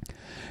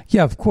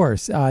 Yeah, of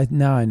course.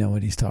 Now I know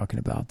what he's talking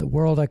about. The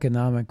World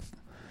Economic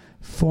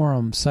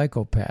Forum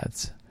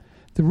psychopaths.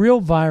 The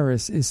real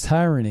virus is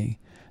tyranny,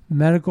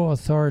 medical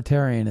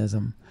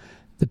authoritarianism.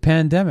 The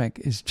pandemic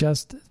is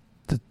just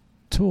the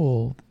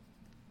tool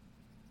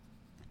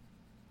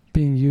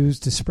being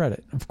used to spread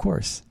it, of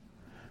course.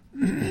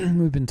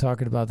 We've been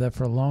talking about that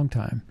for a long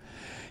time.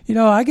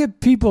 I get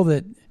people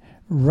that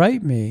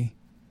write me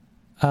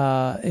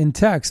in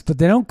text, but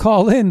they don't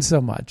call in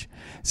so much.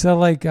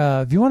 So,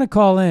 if you want to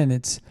call in,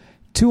 it's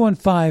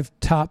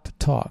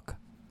 215-TOP-TALK.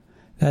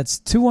 That's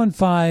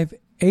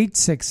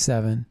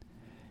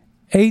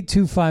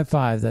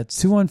 215-867-8255.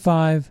 That's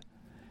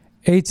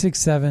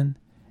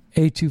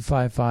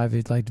 215-867-8255. If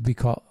you'd like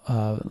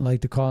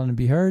to call in and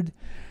be heard.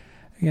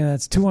 Again,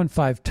 that's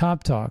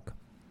 215-TOP-TALK.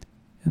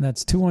 And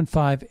that's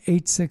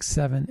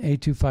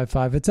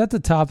 215-867-8255. It's at the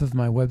top of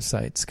my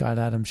website,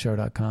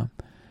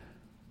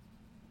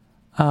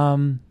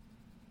 scottadamshow.com.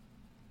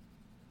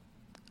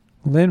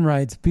 Lynn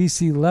writes,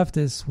 BC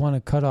leftists want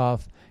to cut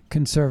off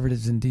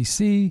conservatives in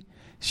D.C.,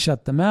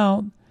 shut them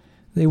out.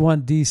 They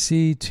want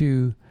D.C.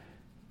 to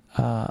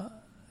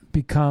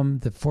become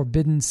the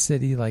forbidden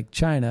city like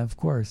China, of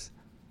course.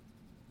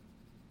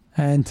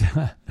 And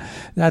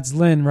that's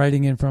Lynn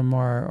writing in from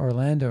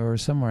Orlando or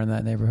somewhere in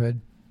that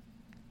neighborhood.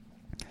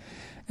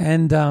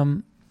 And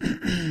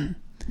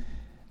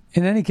in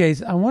any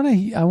case, I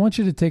want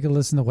you to take a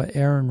listen to what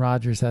Aaron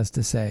Rodgers has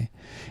to say.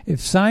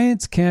 If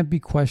science can't be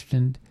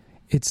questioned,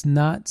 it's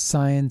not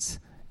science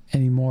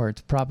anymore.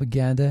 It's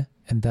propaganda,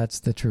 and that's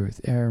the truth.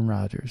 Aaron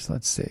Rodgers.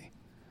 Let's see.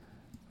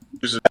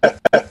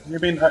 I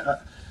mean,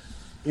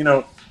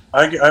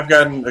 I've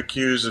gotten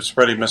accused of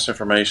spreading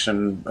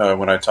misinformation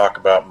when I talk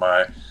about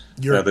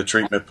the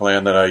treatment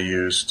plan that I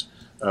used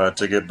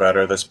to get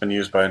better. That's been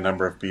used by a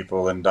number of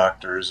people and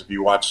doctors. If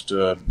you watched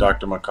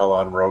Dr. McCullough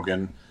on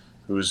Rogan,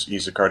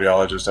 he's a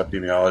cardiologist,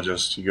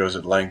 epidemiologist, he goes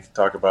at length to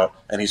talk about,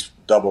 and he's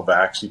double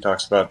vaxxed. He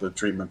talks about the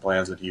treatment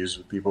plans that he uses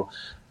with people.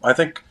 I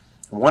think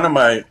one of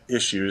my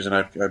issues, and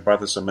I've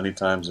brought this up many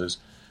times, is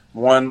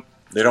one,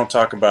 they don't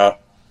talk about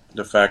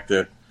the fact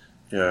that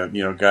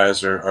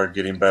guys are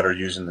getting better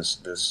using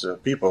this.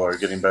 People are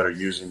getting better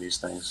using these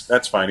things.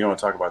 That's fine. You don't want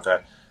to talk about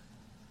that.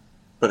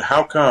 But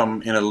how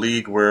come in a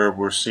league where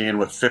we're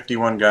seeing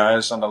 51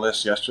 guys on the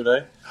list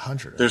yesterday,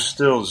 100, there's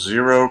still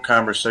zero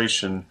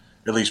conversation,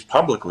 at least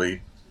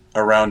publicly,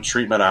 around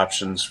treatment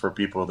options for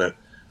people that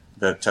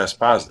test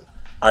positive?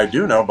 I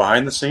do know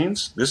behind the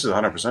scenes, this is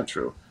 100%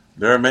 true.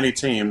 There are many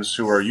teams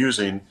who are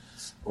using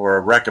or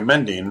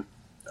recommending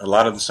a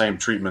lot of the same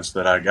treatments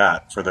that I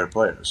got for their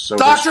players. So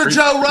Dr.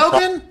 Joe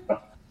Rogan?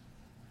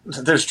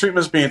 There's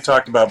treatments being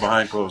talked about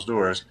behind closed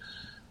doors,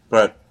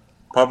 but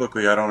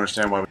publicly I don't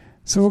understand why.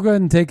 So we'll go ahead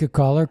and take a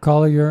caller.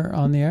 Caller, you're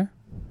on the air.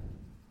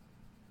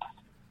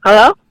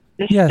 Hello?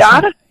 This yes. is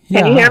Donna?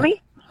 Can you hear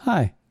me?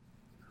 Hi.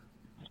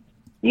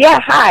 Yeah,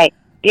 hi.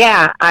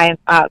 Yeah, I'm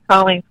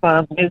calling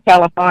from New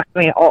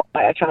California, Old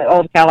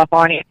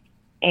California,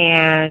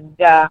 and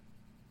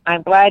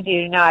I'm glad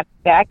you're not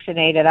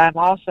vaccinated. I'm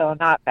also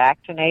not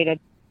vaccinated.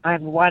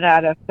 I'm one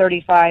out of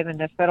 35 in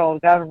the federal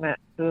government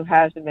who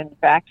hasn't been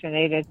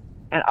vaccinated,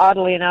 and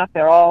oddly enough,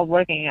 they're all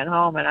working at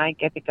home, and I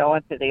get to go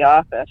into the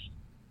office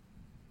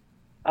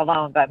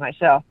alone by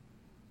myself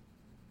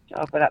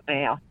to open up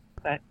mail.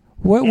 But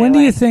when do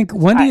you think?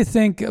 When do you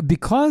think?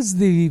 Because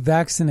the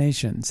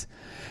vaccinations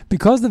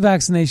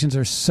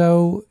are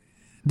so,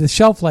 the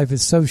shelf life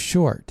is so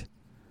short.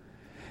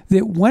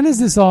 That when is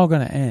this all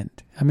going to end?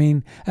 I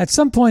mean, at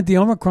some point, the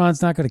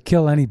Omicron's not going to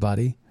kill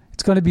anybody.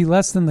 It's going to be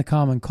less than the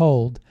common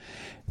cold.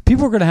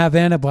 People are going to have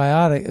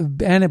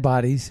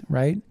antibodies,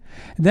 right?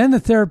 And then the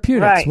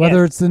therapeutics, right,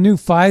 whether it's the new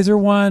Pfizer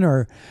one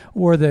or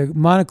the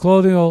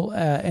monoclonal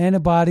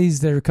antibodies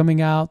that are coming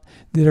out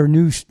that are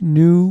new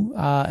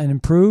and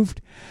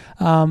improved,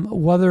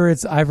 whether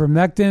it's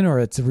ivermectin or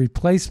it's a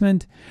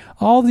replacement,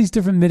 all these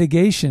different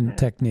mitigation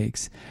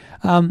techniques.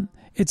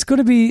 It's going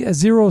to be a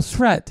zero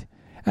threat.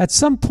 At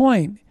some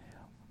point,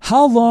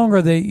 how long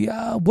are they?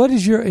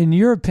 In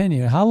your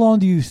opinion, how long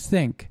do you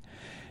think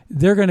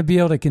they're going to be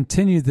able to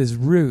continue this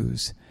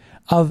ruse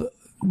of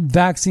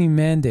vaccine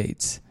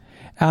mandates?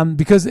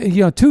 Because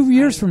 2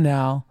 years from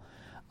now,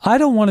 I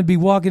don't want to be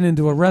walking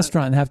into a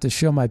restaurant and have to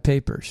show my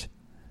papers.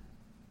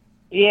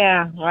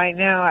 Yeah, right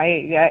now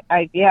I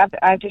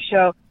have to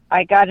show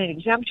I got an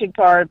exemption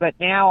card, but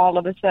now all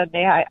of a sudden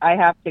I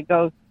have to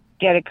go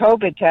get a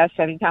COVID test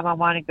every time I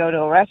want to go to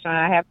a restaurant.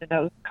 I have to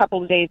know a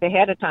couple of days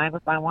ahead of time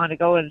if I want to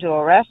go into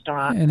a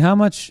restaurant. And how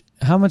much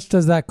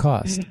does that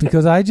cost?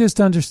 Because I just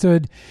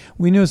understood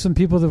we knew some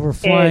people that were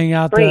flying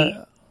out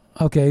there.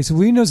 Okay, so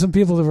we know some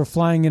people that were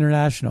flying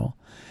international,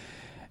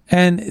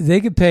 and they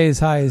could pay as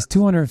high as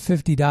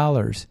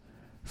 $250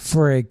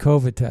 for a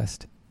COVID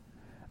test.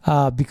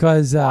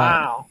 because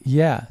wow.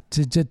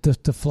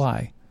 To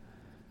fly.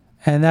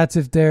 And that's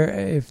if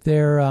they're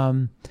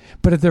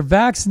but if they're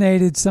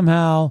vaccinated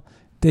somehow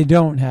they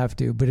don't have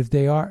to. But if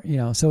they are,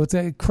 so it's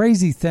a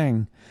crazy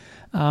thing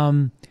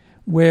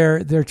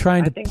where they're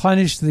trying to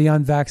punish the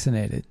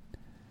unvaccinated.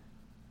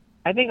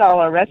 I think all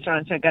our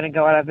restaurants are going to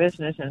go out of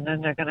business, and then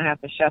they're going to have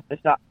to shut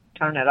this up,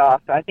 turn it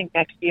off. So I think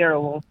next year it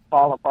will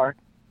fall apart.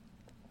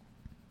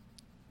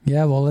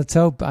 Yeah, well, let's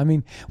hope. I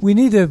mean, we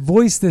need to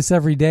voice this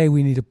every day.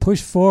 We need to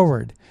push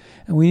forward,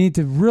 and we need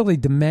to really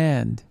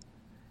demand,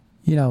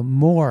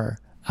 more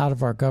out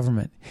of our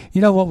government.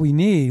 You know what we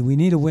need? We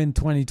need to win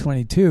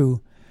 2022,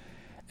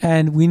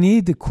 and we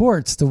need the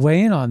courts to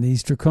weigh in on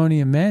these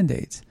draconian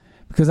mandates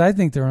because I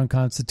think they're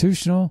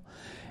unconstitutional,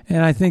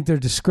 and I think they're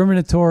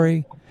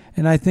discriminatory,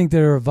 and I think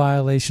they're a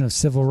violation of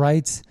civil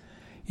rights.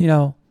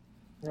 A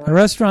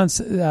restaurant's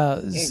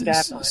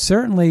exactly.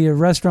 Certainly a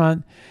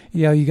restaurant.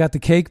 You got the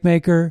cake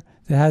maker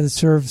that had to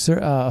serve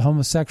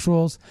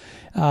homosexuals.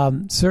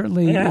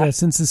 Certainly,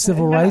 since the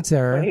civil rights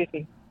era,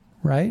 crazy.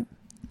 Right?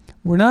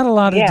 We're not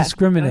allowed to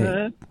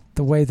discriminate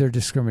the way they're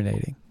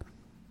discriminating.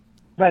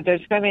 But they're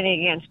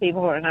discriminating against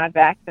people who are not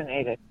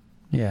vaccinated.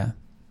 Yeah.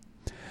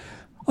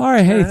 All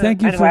right. Hey,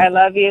 thank you anyway, I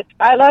love you.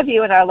 I love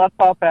you, and I love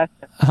Paul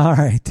Preston. All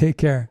right. Take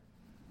care.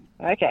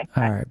 Okay.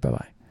 All right.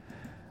 Bye-bye.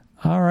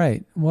 All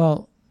right.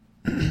 Well,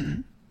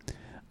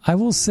 I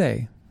will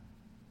say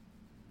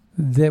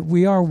that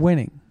we are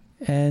winning.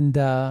 And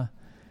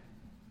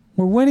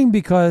we're winning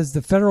because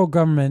the federal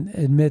government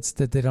admits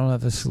that they don't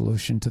have a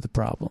solution to the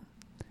problem,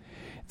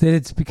 that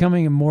it's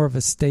becoming more of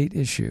a state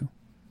issue,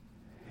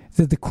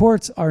 that the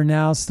courts are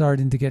now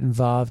starting to get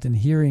involved in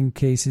hearing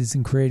cases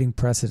and creating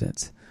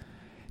precedents.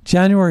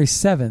 January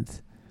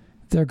 7th,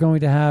 they're going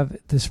to have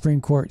the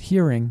Supreme Court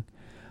hearing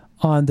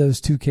on those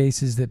two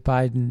cases that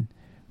Biden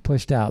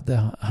pushed out, the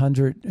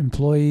 100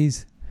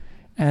 employees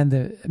and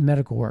the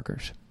medical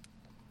workers.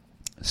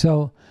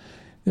 So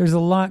there's a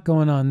lot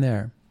going on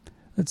there.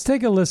 Let's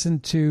take a listen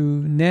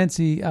to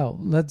Nancy.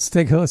 Let's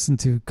take a listen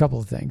to a couple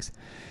of things.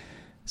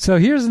 So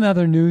here's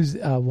another news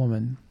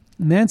woman,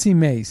 Nancy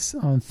Mace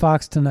on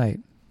Fox Tonight.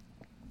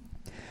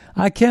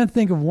 I can't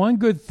think of one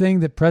good thing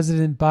that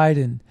President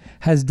Biden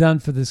has done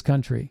for this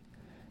country.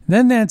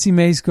 Then Nancy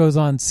Mace goes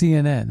on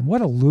CNN.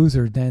 What a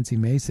loser Nancy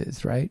Mace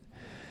is, right?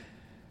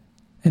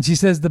 And she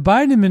says the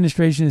Biden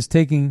administration is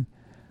taking,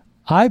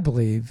 I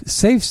believe,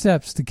 safe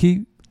steps to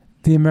keep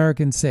the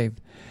Americans safe.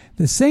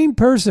 The same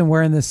person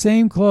wearing the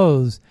same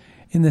clothes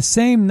in the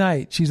same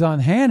night. She's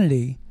on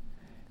Hannity,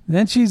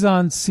 then she's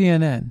on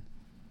CNN.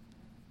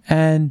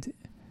 And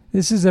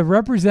this is a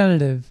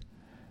representative,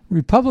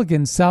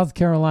 Republican, South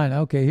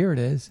Carolina. Okay, here it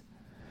is.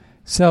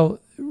 So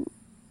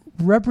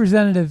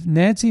Representative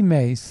Nancy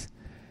Mace,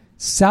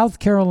 South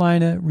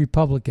Carolina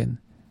Republican.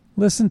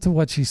 Listen to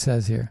what she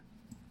says here.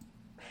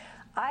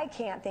 I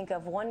can't think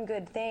of one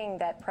good thing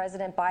that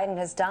President Biden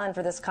has done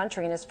for this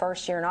country in his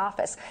first year in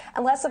office.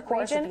 Unless, of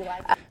course,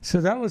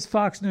 So that was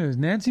Fox News.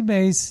 Nancy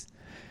Mace,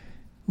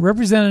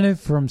 representative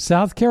from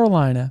South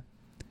Carolina,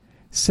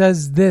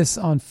 says this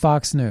on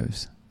Fox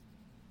News.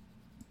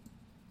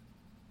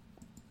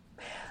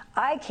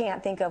 I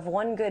can't think of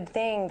one good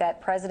thing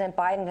that President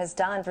Biden has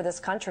done for this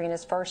country in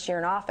his first year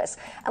in office.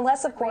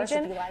 Unless, of course,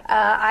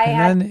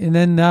 and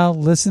then now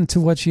listen to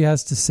what she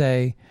has to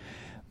say.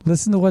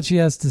 Listen to what she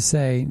has to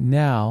say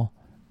now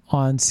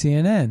on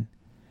CNN.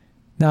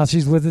 Now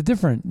she's with a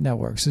different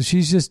network, so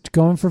she's just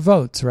going for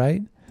votes,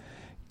 right?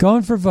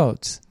 Going for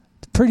votes.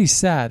 It's pretty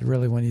sad,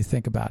 really, when you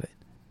think about it.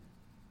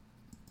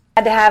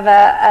 Had to have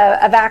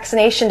a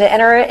vaccination to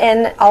enter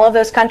in all of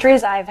those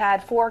countries. I've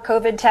had 4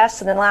 COVID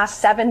tests in the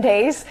last 7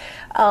 days.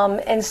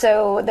 And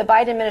so the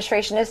Biden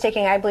administration is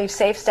taking, I believe,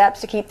 safe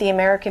steps to keep the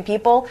American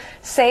people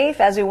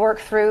safe as we work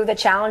through the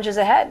challenges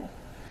ahead.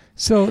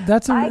 So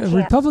that's a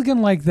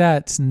Republican like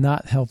that's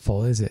not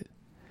helpful, is it?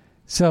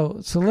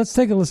 So let's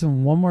take a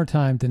listen one more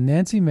time to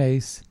Nancy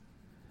Mace,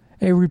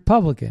 a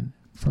Republican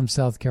from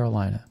South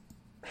Carolina.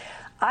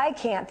 I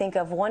can't think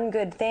of one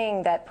good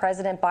thing that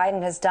President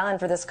Biden has done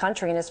for this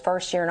country in his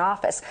first year in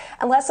office.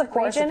 Unless, of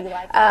course,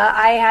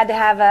 I had to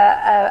have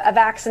a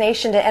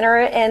vaccination to enter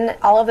in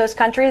all of those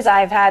countries.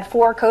 I've had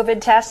 4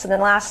 COVID tests in the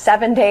last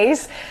 7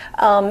 days.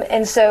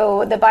 And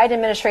so the Biden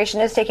administration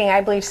is taking,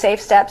 I believe,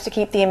 safe steps to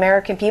keep the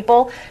American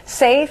people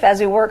safe as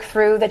we work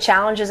through the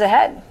challenges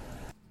ahead.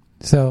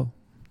 So,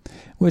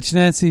 which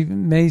Nancy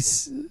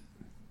Mace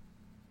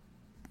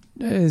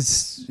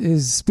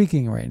is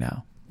speaking right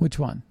now. Which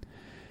one?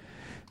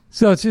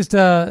 So it's just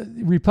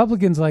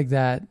Republicans like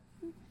that.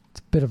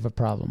 It's a bit of a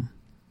problem.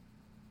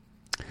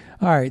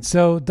 All right.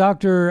 So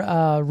Dr.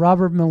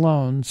 Robert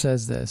Malone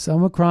says this.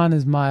 Omicron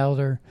is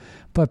milder,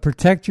 but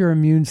protect your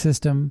immune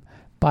system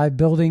by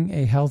building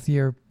a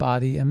healthier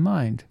body and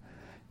mind.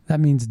 That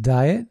means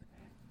diet,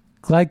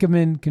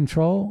 glycemic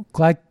control,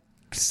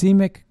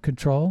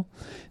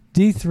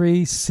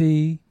 D3,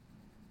 C,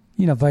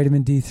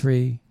 vitamin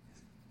D3,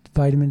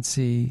 vitamin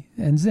C,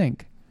 and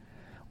zinc.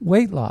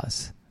 Weight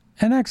loss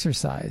and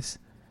exercise.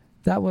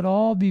 That would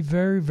all be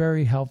very,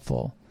 very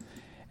helpful.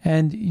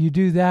 And you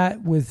do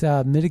that with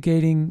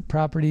mitigating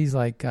properties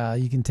like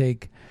you can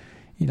take,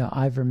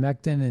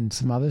 ivermectin and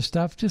some other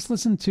stuff. Just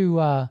listen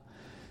to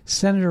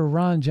Senator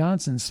Ron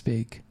Johnson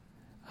speak.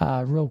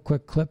 Real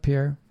quick clip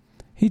here.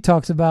 He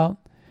talks about,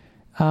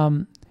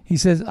 he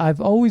says,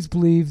 I've always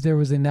believed there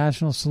was a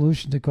national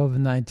solution to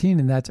COVID-19,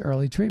 and that's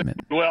early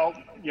treatment. Well,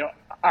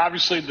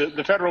 obviously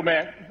the federal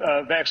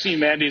vaccine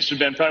mandates have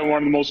been probably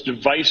one of the most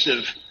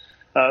divisive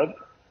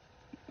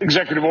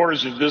executive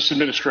orders of this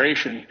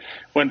administration.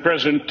 When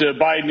President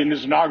Biden in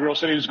his inaugural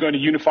said he was going to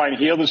unify and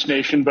heal this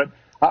nation, but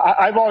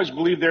I've always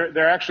believed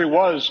there actually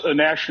was a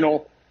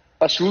national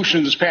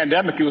solution to this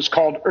pandemic. It was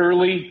called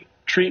early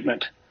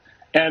treatment.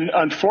 And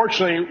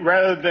unfortunately,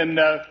 rather than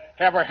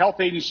have our health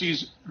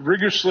agencies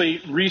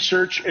rigorously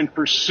research and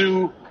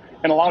pursue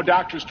and allow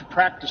doctors to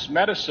practice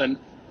medicine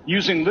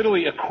using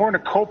literally a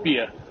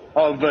cornucopia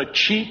of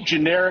cheap,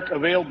 generic,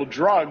 available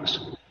drugs,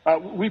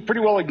 we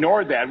pretty well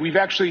ignored that. We've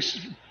actually,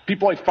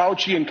 people like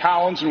Fauci and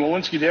Collins and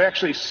Walensky, they've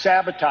actually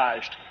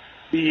sabotaged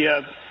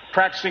the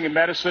practicing of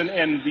medicine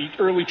and the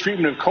early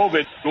treatment of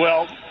COVID.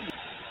 Well,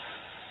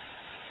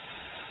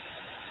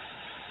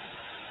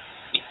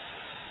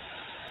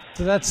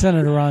 so that's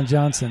Senator Ron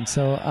Johnson.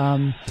 So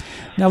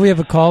now we have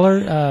a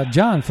caller,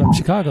 John from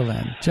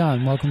Chicagoland.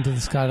 John, welcome to the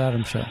Scott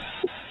Adams Show.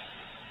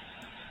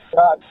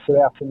 Scott, good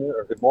afternoon,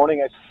 or good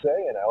morning, I should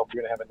say, and I hope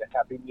you're going to have a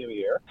happy new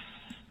year.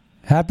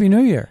 Happy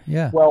New Year,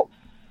 yeah. Well,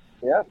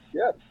 yes,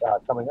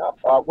 coming up.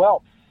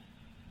 Well,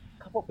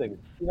 a couple things.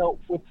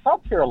 With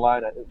South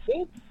Carolina,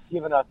 they've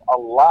given us a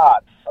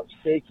lot of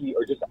shaky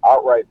or just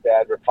outright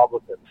bad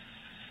Republicans.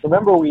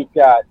 Remember, we've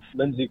got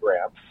Lindsey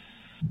Graham.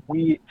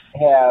 We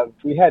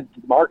had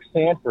Mark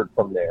Sanford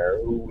from there,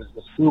 who was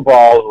the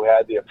screwball who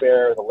had the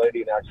affair with the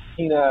lady in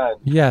Argentina. And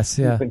yes,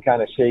 yeah. He's been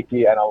kind of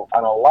shaky on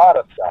a lot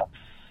of stuff.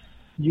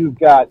 You've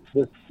got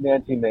this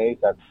Nancy Mace.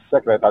 I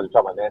thought you were talking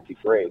about Nancy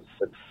Grace,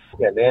 but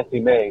yeah, Nancy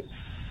Mace.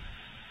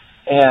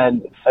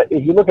 And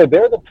if you look at,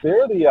 they're the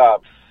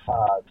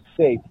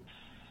state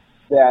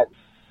that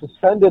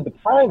suspended the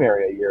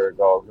primary a year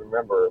ago.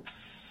 Remember,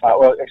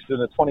 actually in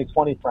the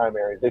 2020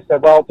 primaries, they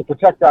said, well, to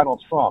protect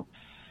Donald Trump,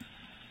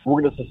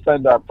 we're going to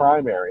suspend our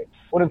primary.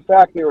 When in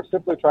fact they were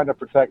simply trying to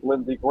protect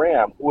Lindsey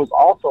Graham, who was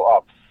also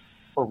up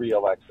for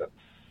re-election.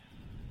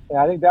 And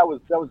I think that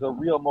was a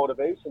real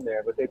motivation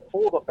there, but they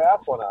pulled a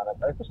fast one on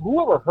it.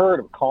 Who ever heard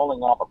of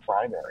calling off a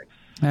primary?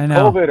 I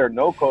know. COVID or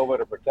no COVID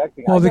or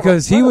protecting. Well,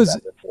 because he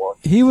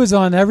was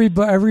on every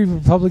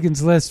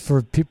Republican's list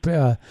for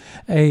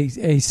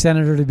a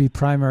senator to be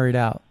primaried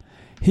out.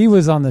 He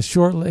was on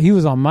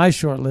my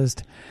short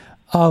list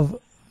of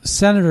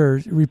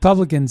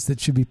Republicans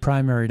that should be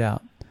primaried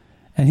out,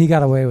 and he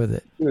got away with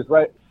it. He was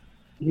right.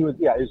 He was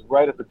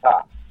right at the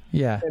top.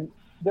 Yeah. And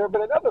there have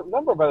been a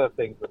number of other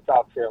things with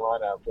South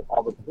Carolina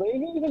Republicans.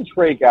 Even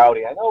Trey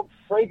Gowdy. I know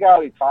Trey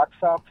Gowdy talks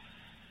tough.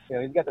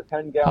 He's got the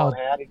 10-gallon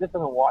hat. He just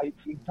doesn't walk.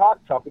 He talks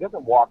tough. He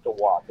doesn't walk the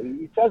walk.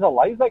 He says a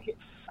lot. He's like,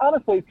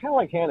 honestly, he's kind of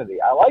like Hannity.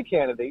 I like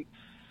Hannity,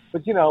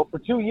 but for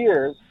 2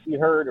 years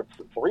or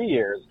 3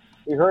 years,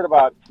 we heard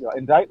about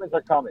indictments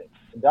are coming.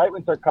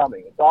 Indictments are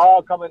coming. It's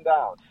all coming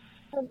down.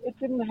 And it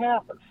didn't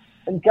happen.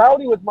 And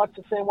Gowdy was much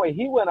the same way.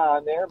 He went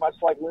on there, much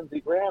like Lindsey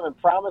Graham, and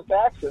promised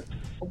action.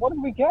 And what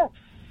did we get?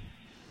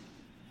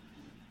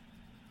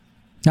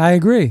 I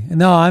agree.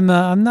 No, I'm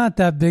not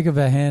that big of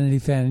a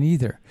Hannity fan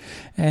either,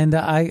 and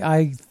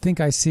I think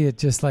I see it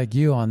just like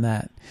you on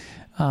that.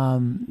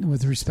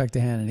 With respect to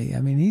Hannity, I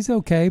mean he's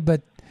okay,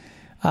 but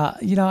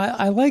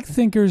I like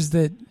thinkers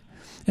that,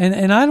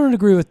 and I don't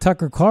agree with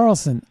Tucker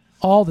Carlson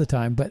all the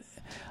time, but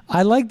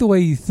I like the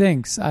way he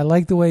thinks. I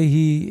like the way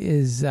he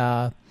is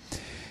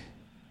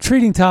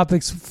treating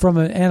topics from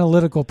an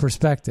analytical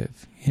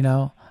perspective.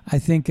 I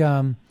think.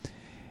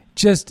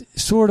 Just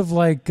sort of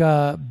like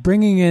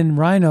bringing in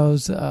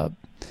rhinos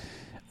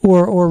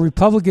or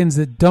Republicans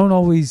that don't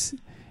always,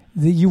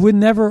 that you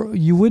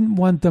wouldn't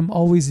want them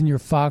always in your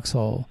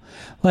foxhole.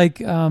 Like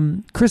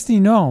Kristi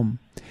Noem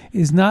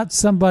is not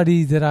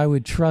somebody that I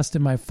would trust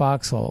in my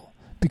foxhole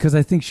because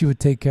I think she would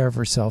take care of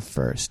herself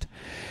first,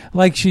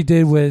 like she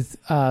did with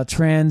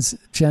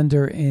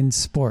transgender in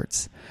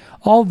sports.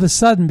 All of a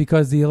sudden,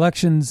 because the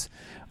elections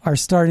are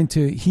starting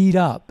to heat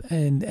up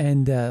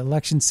and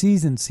election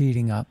season's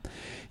heating up,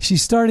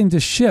 she's starting to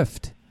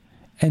shift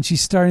and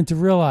she's starting to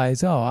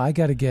realize, I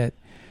got to get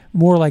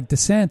more like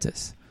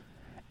DeSantis.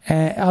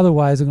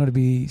 Otherwise, I'm going to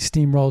be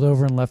steamrolled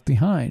over and left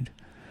behind.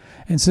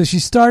 And so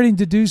she's starting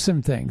to do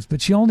some things,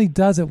 but she only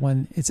does it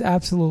when it's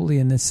absolutely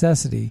a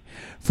necessity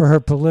for her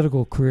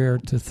political career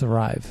to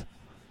thrive.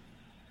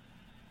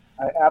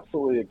 I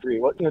absolutely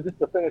agree. Well, just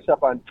to finish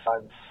up on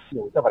we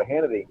talk about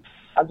Hannity,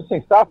 I'm just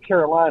saying South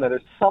Carolina,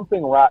 there's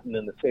something rotten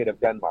in the state of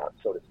Denmark,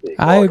 so to speak.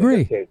 I agree. In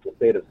this case, the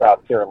state of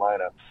South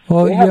Carolina.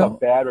 Well, they have a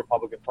bad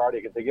Republican Party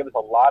because they give us a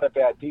lot of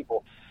bad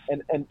people.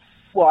 And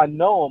on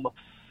Noem,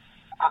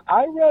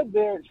 I read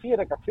there she had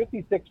like a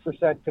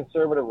 56%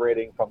 conservative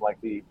rating from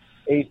like the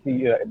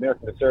AC,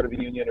 American Conservative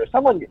Union, or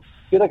someone.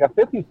 She had like a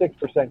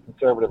 56%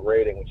 conservative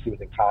rating when she was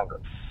in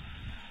Congress.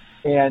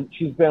 And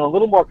she's been a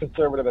little more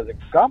conservative as a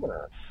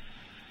governor.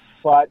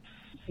 but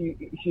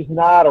she's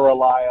not a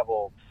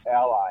reliable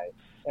ally.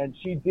 And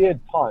she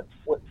did punt.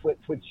 What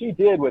she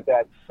did with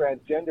that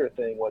transgender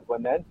thing was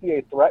when the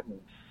NCAA threatened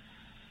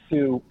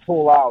to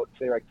pull out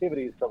their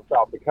activities from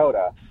South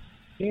Dakota,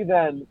 she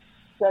then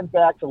sent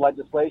back the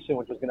legislation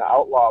which was going to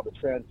outlaw the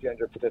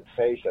transgender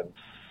participation,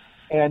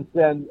 and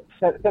then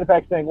sent it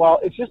back saying, well,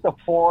 it's just a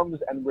forms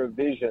and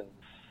revision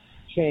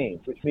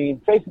change, which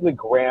means basically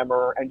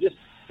grammar and just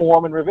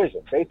form and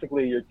revision.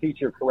 Basically, your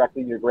teacher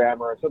correcting your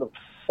grammar and sort of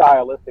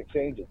stylistic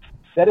changes.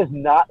 That is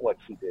not what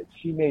she did.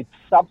 She made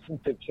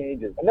substantive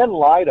changes and then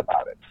lied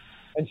about it.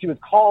 And she was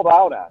called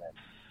out on it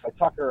by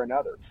Tucker and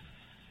others.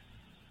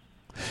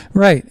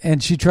 Right.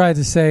 And she tried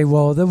to say,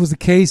 well, that was a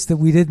case that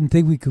we didn't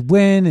think we could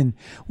win, and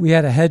we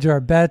had to hedge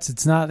our bets.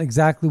 It's not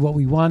exactly what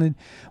we wanted.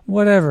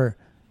 Whatever.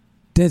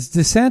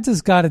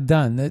 DeSantis got it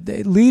done.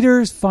 The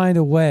leaders find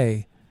a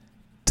way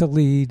to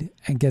lead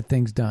and get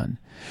things done.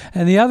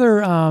 And the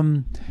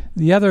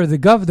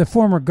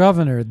former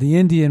governor, the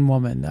Indian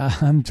woman,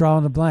 I'm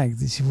drawing a blank.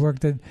 She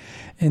worked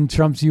in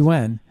Trump's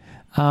UN.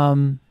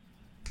 Nikki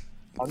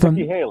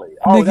Haley.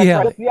 Oh, Nikki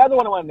Haley. That's the other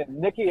one,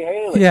 Nikki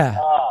Haley. Yeah.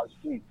 Oh,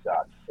 she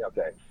sucks.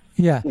 Okay.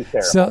 Yeah.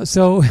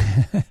 So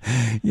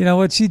you know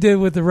what she did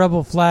with the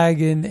rebel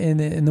flag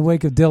in the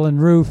wake of Dylan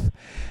Roof.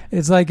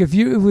 It's like if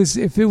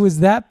it was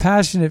that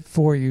passionate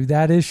for you,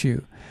 that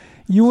issue,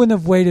 you wouldn't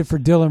have waited for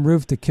Dylan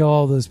Roof to kill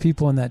all those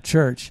people in that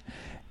church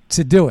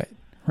to do it,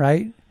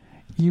 right?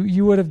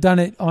 You would have done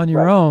it on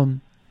your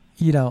own,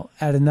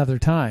 at another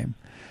time.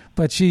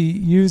 But she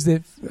used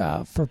it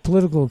for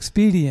political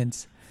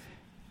expedience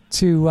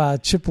to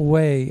chip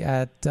away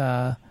at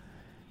at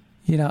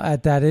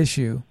that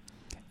issue.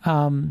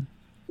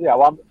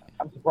 Well,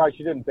 I'm surprised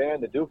she didn't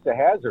ban the Dukes of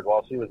Hazzard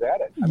while she was at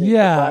it. I mean,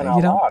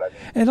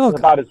 and look, it's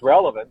about as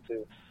relevant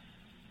to.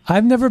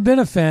 I've never been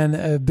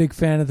a big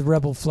fan of the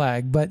rebel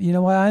flag, but you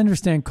know what? I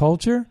understand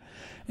culture,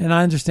 and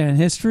I understand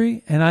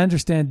history, and I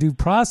understand due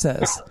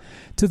process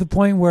to the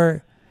point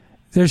where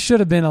there should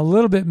have been a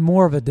little bit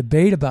more of a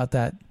debate about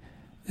that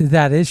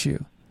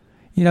issue,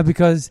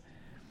 because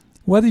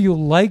whether you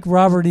like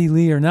Robert E.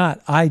 Lee or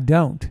not, I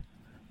don't,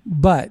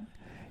 but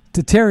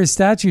to tear his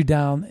statue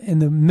down in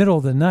the middle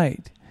of the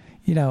night,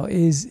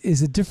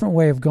 is a different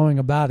way of going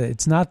about it.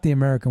 It's not the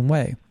American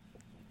way.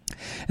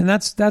 And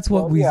that's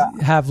what we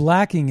have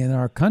lacking in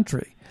our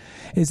country,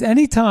 is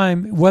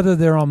anytime, whether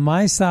they're on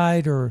my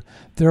side or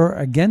they're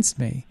against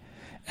me,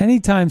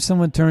 anytime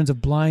someone turns a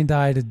blind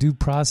eye to due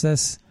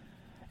process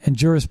and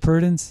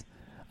jurisprudence,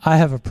 I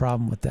have a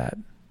problem with that.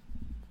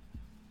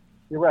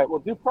 You're right. Well,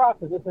 due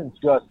process isn't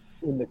just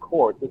in the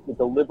courts. It's a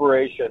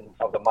deliberation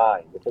of the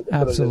mind.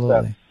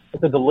 Absolutely.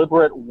 It's a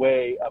deliberate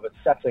way of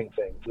assessing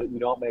things so that you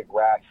don't make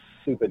rash,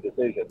 stupid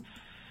decisions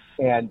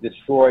and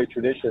destroy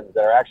traditions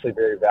that are actually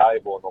very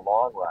valuable in the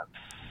long run.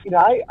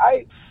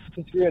 I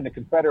disagree on the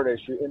Confederate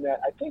issue in that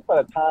I think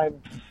by the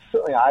time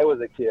certainly I was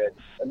a kid,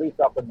 at least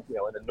up in in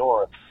the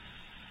North,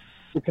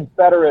 the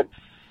Confederate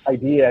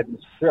idea had been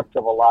stripped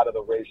of a lot of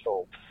the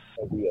racial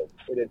ideas.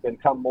 It had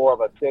become more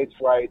of a states'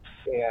 rights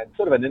and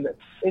sort of an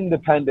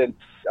independent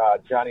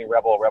Johnny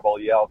Rebel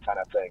yell kind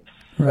of thing.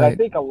 Right. But I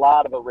think a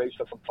lot of the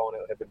racial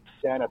component had been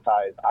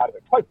sanitized out of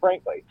it, quite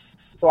frankly.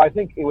 So I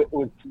think it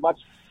was much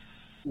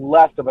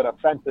less of an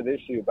offensive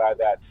issue by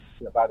that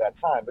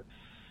time. But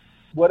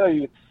whether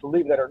you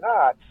believe that or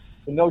not,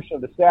 the notion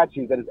of the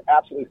statues that is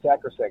absolutely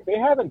sacrosanct. They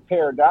haven't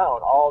pared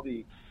down all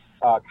the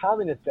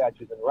communist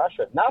statues in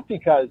Russia, not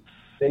because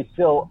they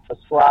still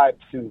ascribe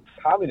to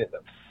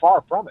communism,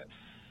 far from it,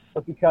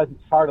 but because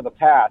it's part of the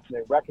past and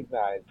they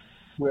recognize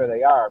where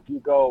they are. If you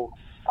go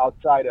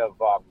outside of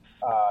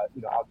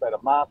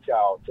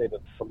Moscow, say to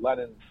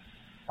Lenin's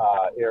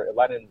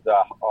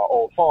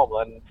old home,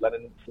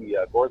 Lenin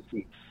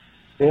Gorsky,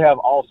 they have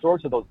all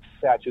sorts of those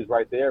statues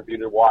right there for you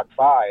to walk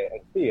by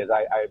and see. As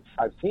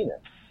I've seen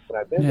it when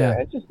I've been there,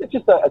 and it's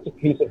just a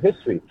piece of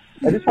history.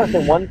 I just want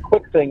to say one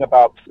quick thing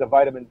about the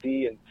vitamin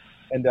D and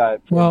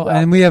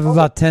we have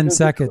about 10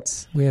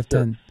 seconds. We have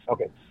 10.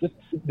 Okay.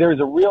 There's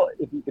a real,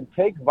 if you can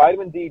take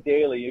vitamin D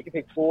daily, you can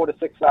take 4,000 to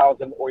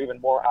 6,000 or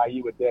even more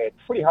IU a day. It's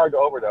pretty hard to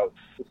overdose.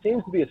 There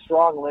seems to be a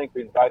strong link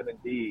between vitamin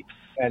D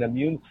and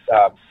immune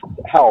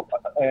health,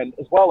 and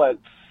as well as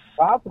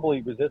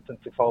possibly resistance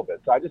to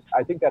COVID. So I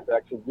think that's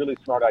actually really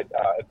smart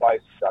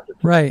advice, Dr.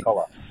 Right.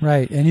 McCullough.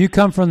 Right. And you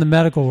come from the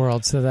medical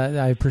world, so that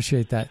I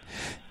appreciate that.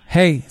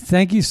 Hey,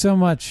 thank you so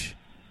much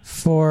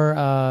for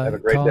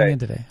calling in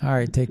today. All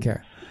right. Take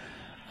care.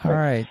 All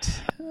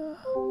right.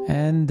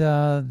 And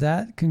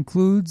that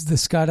concludes the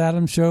Scott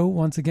Adams Show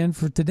once again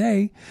for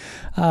today.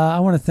 I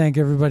want to thank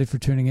everybody for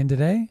tuning in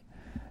today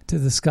to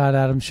the Scott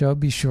Adams Show.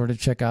 Be sure to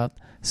check out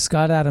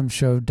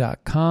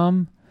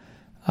scottadamshow.com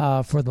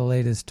for the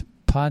latest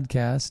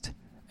podcast.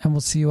 And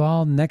we'll see you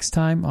all next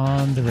time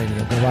on the radio.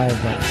 Bye-bye,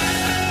 everybody.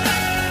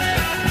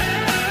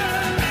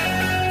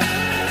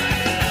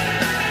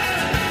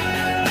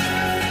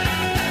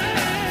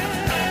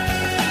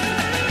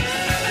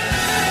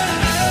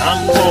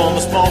 I'm from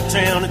a small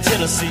town in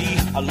Tennessee,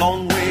 a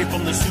long way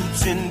from the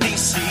suits in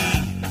D.C.,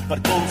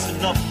 but close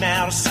enough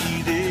now to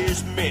see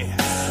this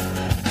mess.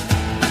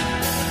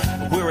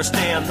 Where I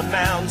stand, the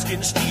mountain's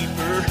getting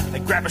steeper. I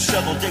grab a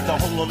shovel, dig the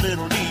hole a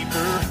little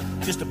deeper,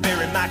 just to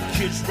bury my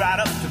kids right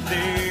up to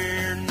there.